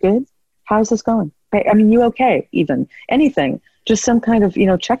 you good? How's this going? You okay? Even anything, just some kind of,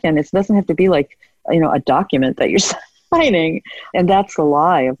 check-in. It doesn't have to be like, a document that you're signing. And that's the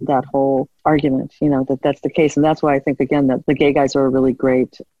lie of that whole argument, that's the case. And that's why I think, again, that the gay guys are a really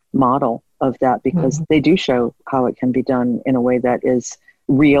great model of that, because they do show how it can be done in a way that is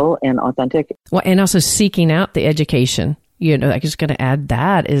real and authentic. Well, and also seeking out the education. I'm just going to add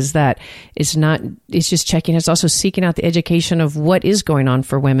that it's just checking. It's also seeking out the education of what is going on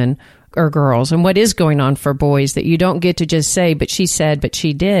for women or girls and what is going on for boys, that you don't get to just say, but she said, but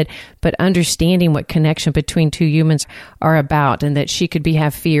she did, but understanding what connection between two humans are about, and that she could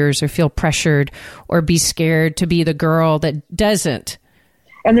have fears or feel pressured or be scared to be the girl that doesn't.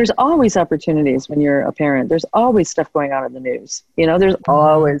 And there's always opportunities when you're a parent. There's always stuff going on in the news. There's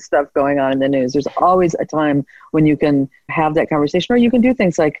always stuff going on in the news. There's always a time when you can have that conversation, or you can do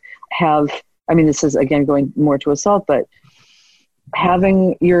things like this is, again, going more to assault, but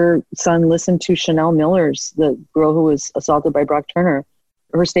having your son listen to Chanel Miller's, the girl who was assaulted by Brock Turner,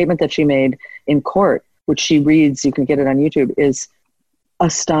 her statement that she made in court, which she reads, you can get it on YouTube, is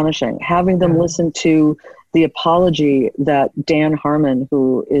astonishing. Having them listen to the apology that Dan Harmon,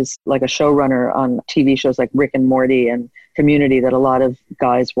 who is like a showrunner on TV shows like Rick and Morty and Community that a lot of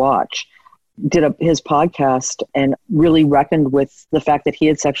guys watch, did his podcast and really reckoned with the fact that he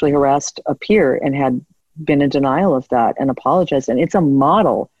had sexually harassed a peer and had been in denial of that and apologized. And it's a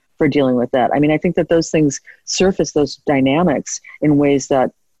model for dealing with that. I think that those things surface those dynamics in ways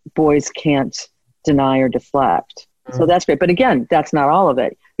that boys can't deny or deflect. So that's great. But again, that's not all of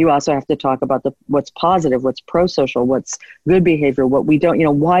it. You also have to talk about what's positive, what's pro-social, what's good behavior, what we don't,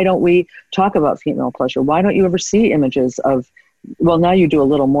 why don't we talk about female pleasure? Why don't you ever see images of, well, now you do a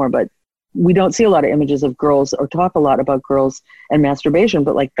little more, but we don't see a lot of images of girls or talk a lot about girls and masturbation,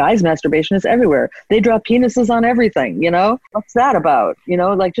 but like guys' masturbation is everywhere. They draw penises on everything, What's that about?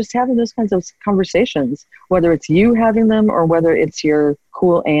 Just having those kinds of conversations, whether it's you having them or whether it's your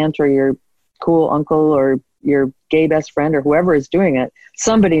cool aunt or your cool uncle or your gay best friend or whoever is doing it,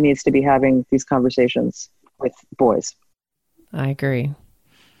 somebody needs to be having these conversations with boys. I agree.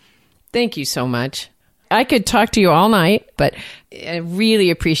 Thank you so much. I could talk to you all night, but I really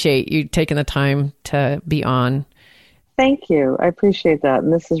appreciate you taking the time to be on. Thank you. I appreciate that.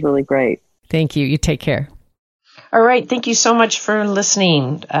 And this is really great. Thank you. You take care. All right. Thank you so much for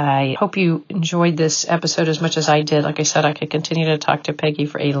listening. I hope you enjoyed this episode as much as I did. Like I said, I could continue to talk to Peggy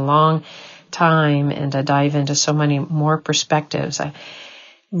for a long time and dive into so many more perspectives.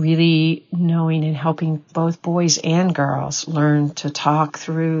 Really knowing and helping both boys and girls learn to talk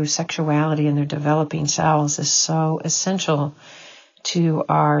through sexuality and their developing selves is so essential to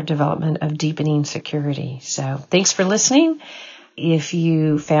our development of deepening security. So thanks for listening. If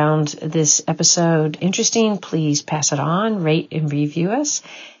you found this episode interesting, please pass it on, rate and review us.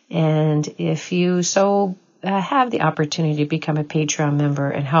 And if you have the opportunity to become a Patreon member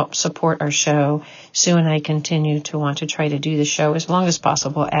and help support our show, Sue and I continue to want to try to do the show as long as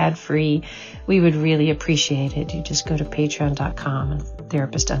possible, ad-free. We would really appreciate it. You just go to patreon.com and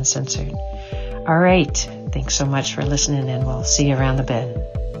Therapist Uncensored. All right. Thanks so much for listening, and we'll see you around the bend.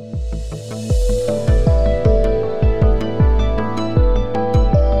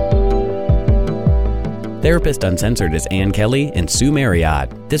 Therapist Uncensored is Ann Kelley and Sue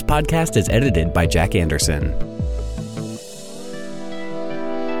Marriott. This podcast is edited by Jack Anderson.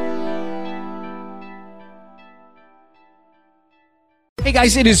 Hey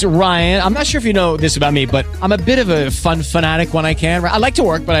guys, it is Ryan. I'm not sure if you know this about me, but I'm a bit of a fun fanatic when I can. I like to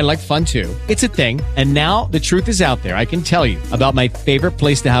work, but I like fun too. It's a thing. And now the truth is out there. I can tell you about my favorite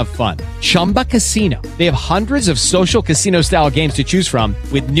place to have fun. Chumba Casino. They have hundreds of social casino style games to choose from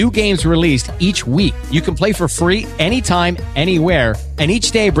with new games released each week. You can play for free anytime, anywhere. And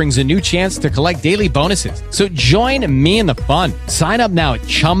each day brings a new chance to collect daily bonuses. So join me in the fun. Sign up now at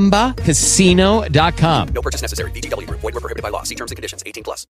ChumbaCasino.com. No purchase necessary. VGW Group. Void where prohibited by law. See terms and conditions. 18+.